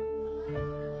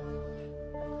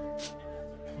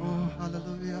oh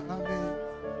hallelujah amen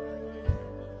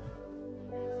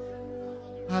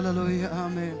hallelujah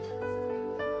amen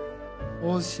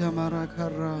oh syamara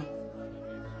kara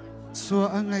so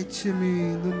angai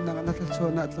chimi nun na na tso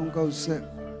na tlong kau se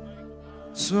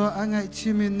so angai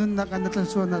chimi nun na na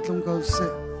tso na tlong kau se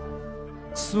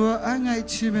so angai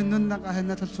chimi nun na ka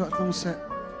na tso tlong se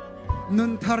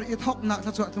nun thar I thok na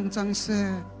tso tlong chang se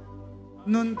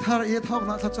nun thar I thok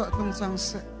na tso tlong chang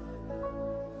se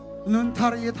nun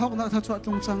thar I thok na tso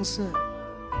tlong chang se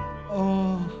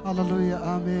oh hallelujah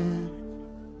amen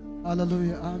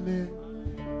hallelujah amen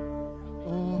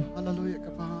oh hallelujah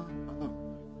kapa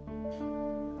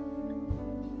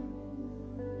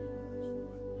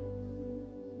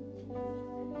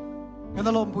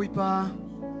Kanalom bui pa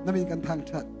namin kan thang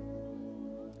chat.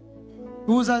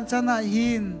 Kuzan chana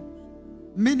hin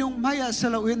minung maya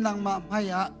salawin lang ma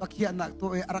maya Pakhatnak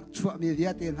to e arak chua mi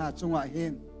viatin ha chunga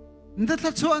hin. Nda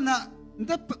chua na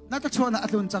chua na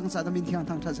atlun chang sa namin thiang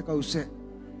thang chat sa kause.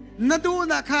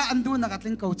 Naduna ka anduna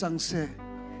katling kau chang se.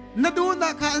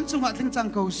 Naduna ka anchunga atling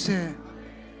chang kause.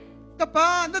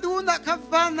 Kapa naduna ka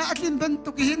fa na atlin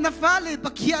bantukihin na fali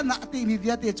Pakhatnak ati mi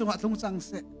viatin chunga atlung chang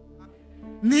se.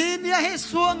 Niya he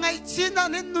suangai China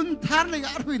nin nun thar le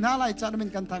arhui na lai char min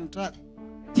kan thang chat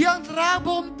tiang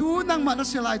rabom tu nang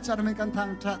manasilai char min kan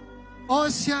thang chat o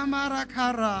syamara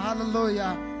khara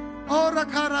hallelujah o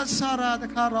rakhara sara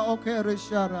khara okay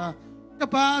rishara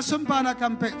kapa sumpana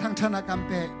kampe thang thana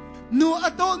kampe nu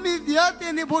aton mi viate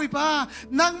ni boi pa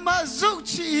nang ma zuk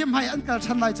chi mai an kal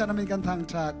than lai char min kan thang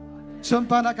chat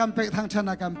sumpana kampe thang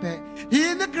thana kampe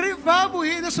hi na kriva bu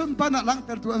hi na sumpana lang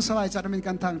ter tu an salai char min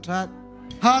kan thang chat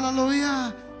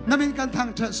Hallelujah. Namin kan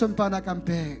thang sumpa na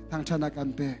kampe, thang chana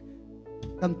kampe.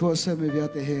 Kan po sa mi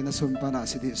biate he na sumpa na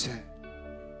sidi se.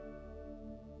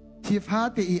 Tif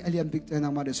hati I alian bigta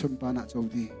nang mari sumpa na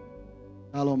chodi.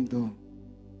 Kalom tu,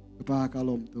 kapa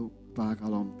kalom tu, kapa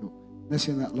kalom tu.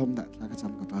 Nasina lom na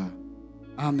Thlacam kapa.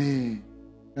 Amen.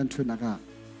 Kan chunaka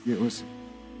Yesus.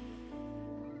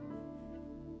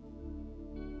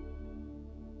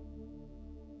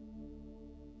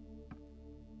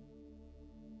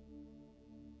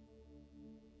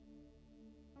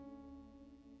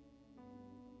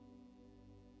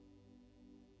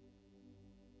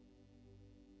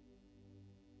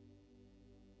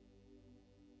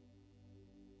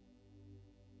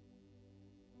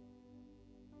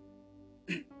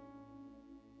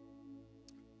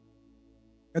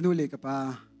 Kanuli ka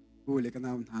pa, huli ka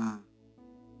na ha.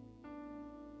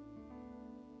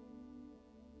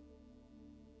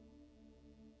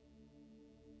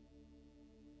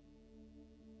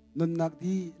 Nun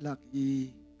nakdi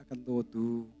laki akan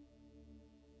dotu,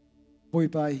 boy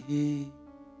pahi,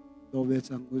 dobe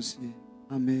chang usi,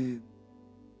 amen.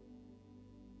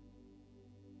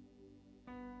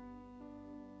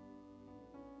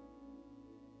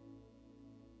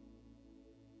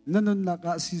 Nanun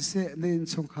laka sise nin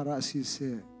songkara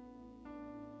sise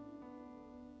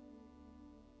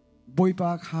boy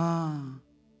pa kha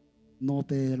no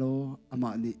pelo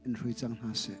ama ni inrui chang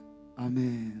ha se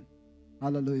amen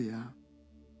hallelujah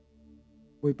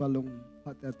boy pa long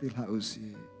pater til ha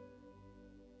usi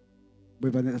boy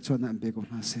pa ne chona ambe ko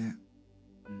ha se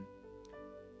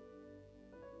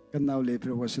kan naw le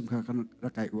pro wasim kha kan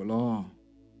rakai u lo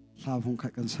sa phung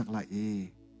khat kan sak lai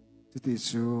e ti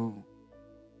chu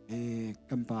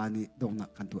company dong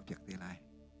nak kan tua piak tilai.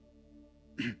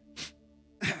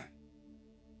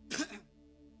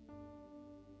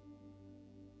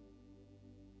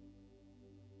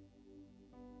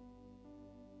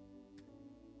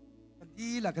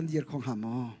 Di lah kan dir kong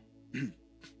hamo.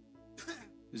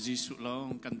 Jesuh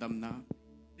long Zanthumnak.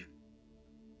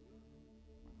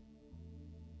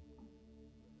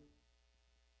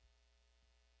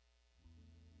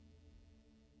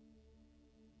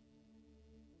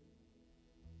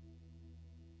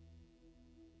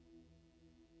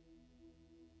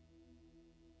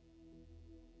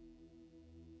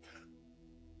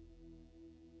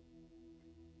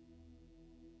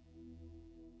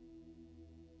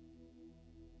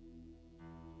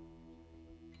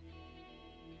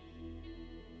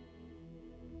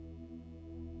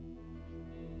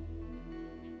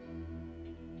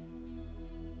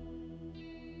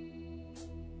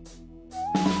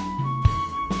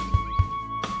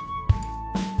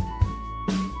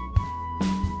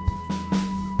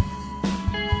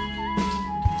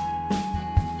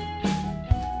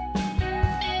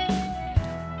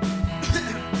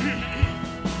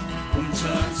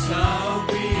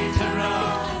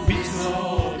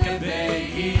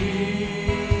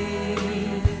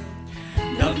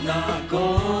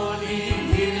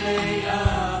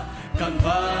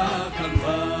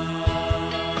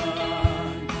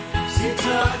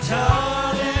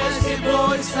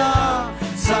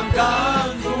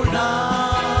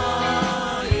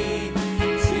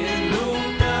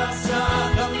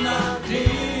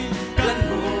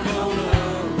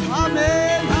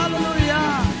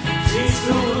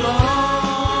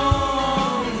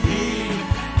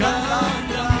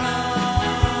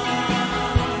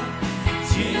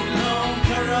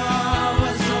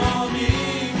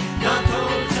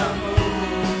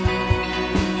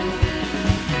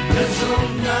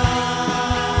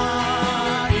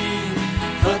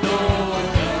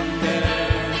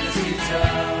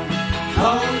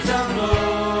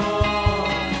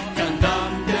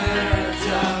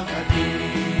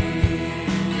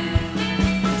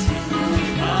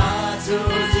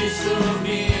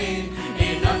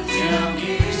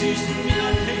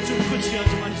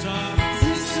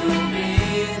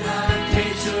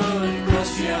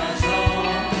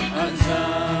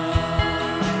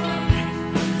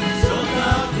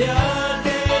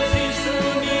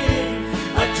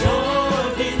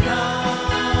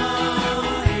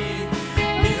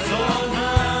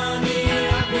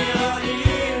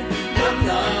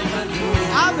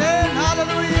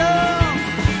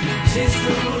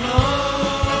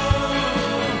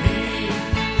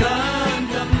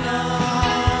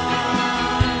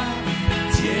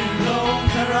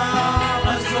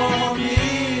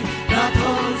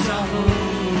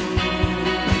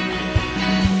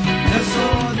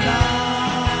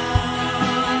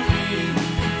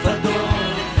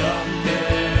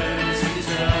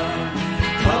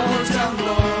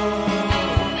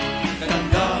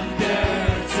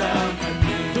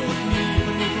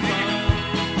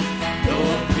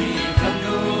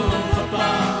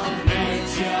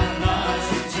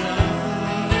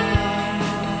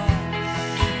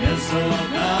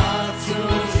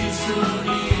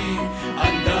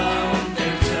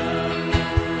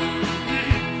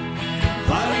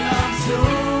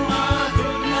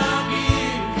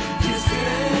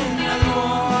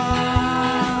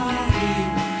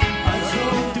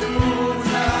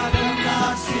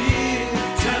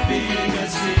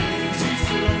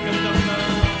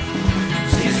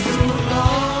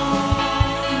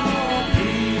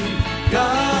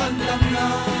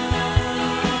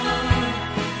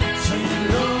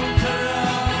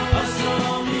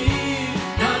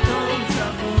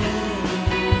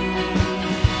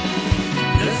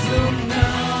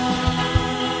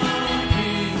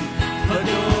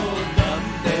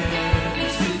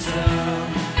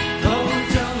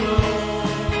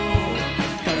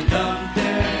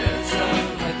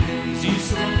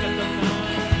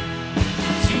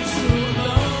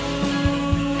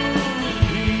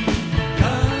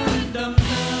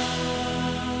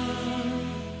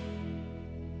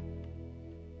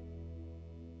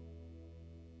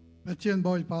 Chiên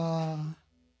bồi pa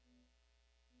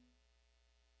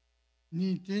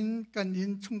ni tin kan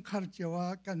in chungkhar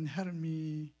chewa kan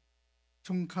Hrampi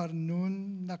chungkhar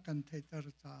nun na kan thei tar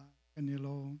cha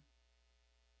kanilo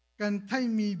kan thai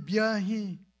mi bia hi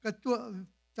ka tu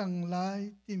chang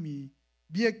lai ti mi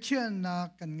bia khian na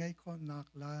kan ngai kho nak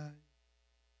lai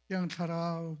yang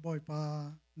tharau boi pa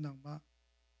nang ma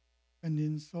kan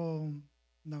in som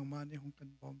nang ma ni hong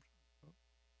kan bom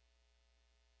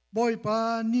boi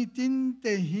pa ni tin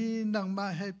te hi nang ma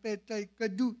hai pe tai ka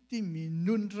du ti mi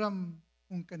nun ram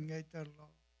hong kan ngai tar lo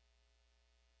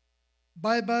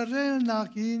bai ba rel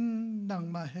nak in nang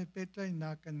ma hai pe tai na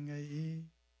kan ngai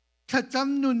Thacham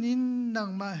nun in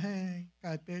nang ma hai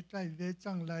kai pe tai ve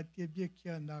chang lai ti bia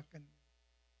khia na kan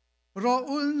ro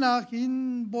ul nak in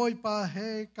boi pa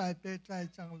hai kai pe tai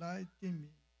chang lai ti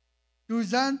mi tu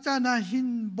zan cha na hin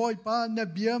boi pa na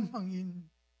biam hang in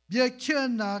bia khia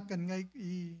na kan ngai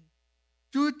i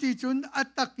chu ti chun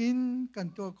atakin kan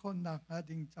to khon na ha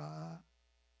ding cha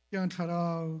yang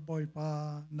tharau boi pa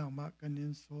nang ma kan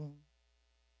in so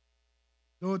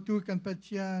do tu kan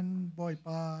patian boi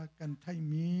pa kan thai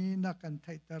mi na kan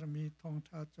thai tar mi thong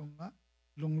tha chonga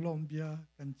lunglom bia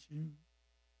kan chim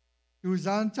tu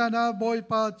zan cha na boi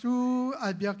pa chu a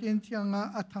biak in thianga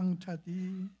athang thati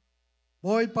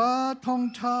boi pa thong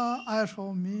tha a ro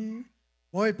mi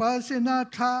boi pa sina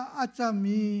tha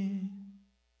achami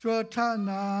chua tha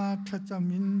na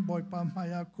thachamin boi pa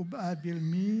maya khub abil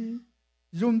mi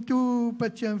zum tu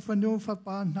patian fanu fa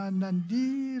pa na nandi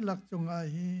lak chonga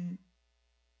hi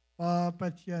pa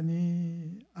patiani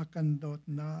akan dot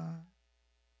na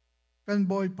kan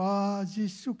boi pa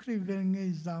Jesuh Christ vel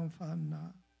ngei zang fan na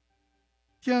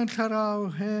tiang tharau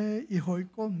he i hoi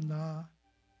kom na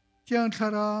tiang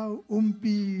tharau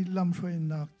umpi lam hroi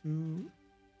nak tu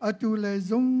atu le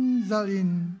zong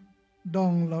zalin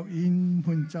dong lau in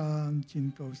hun cham chin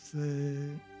ko se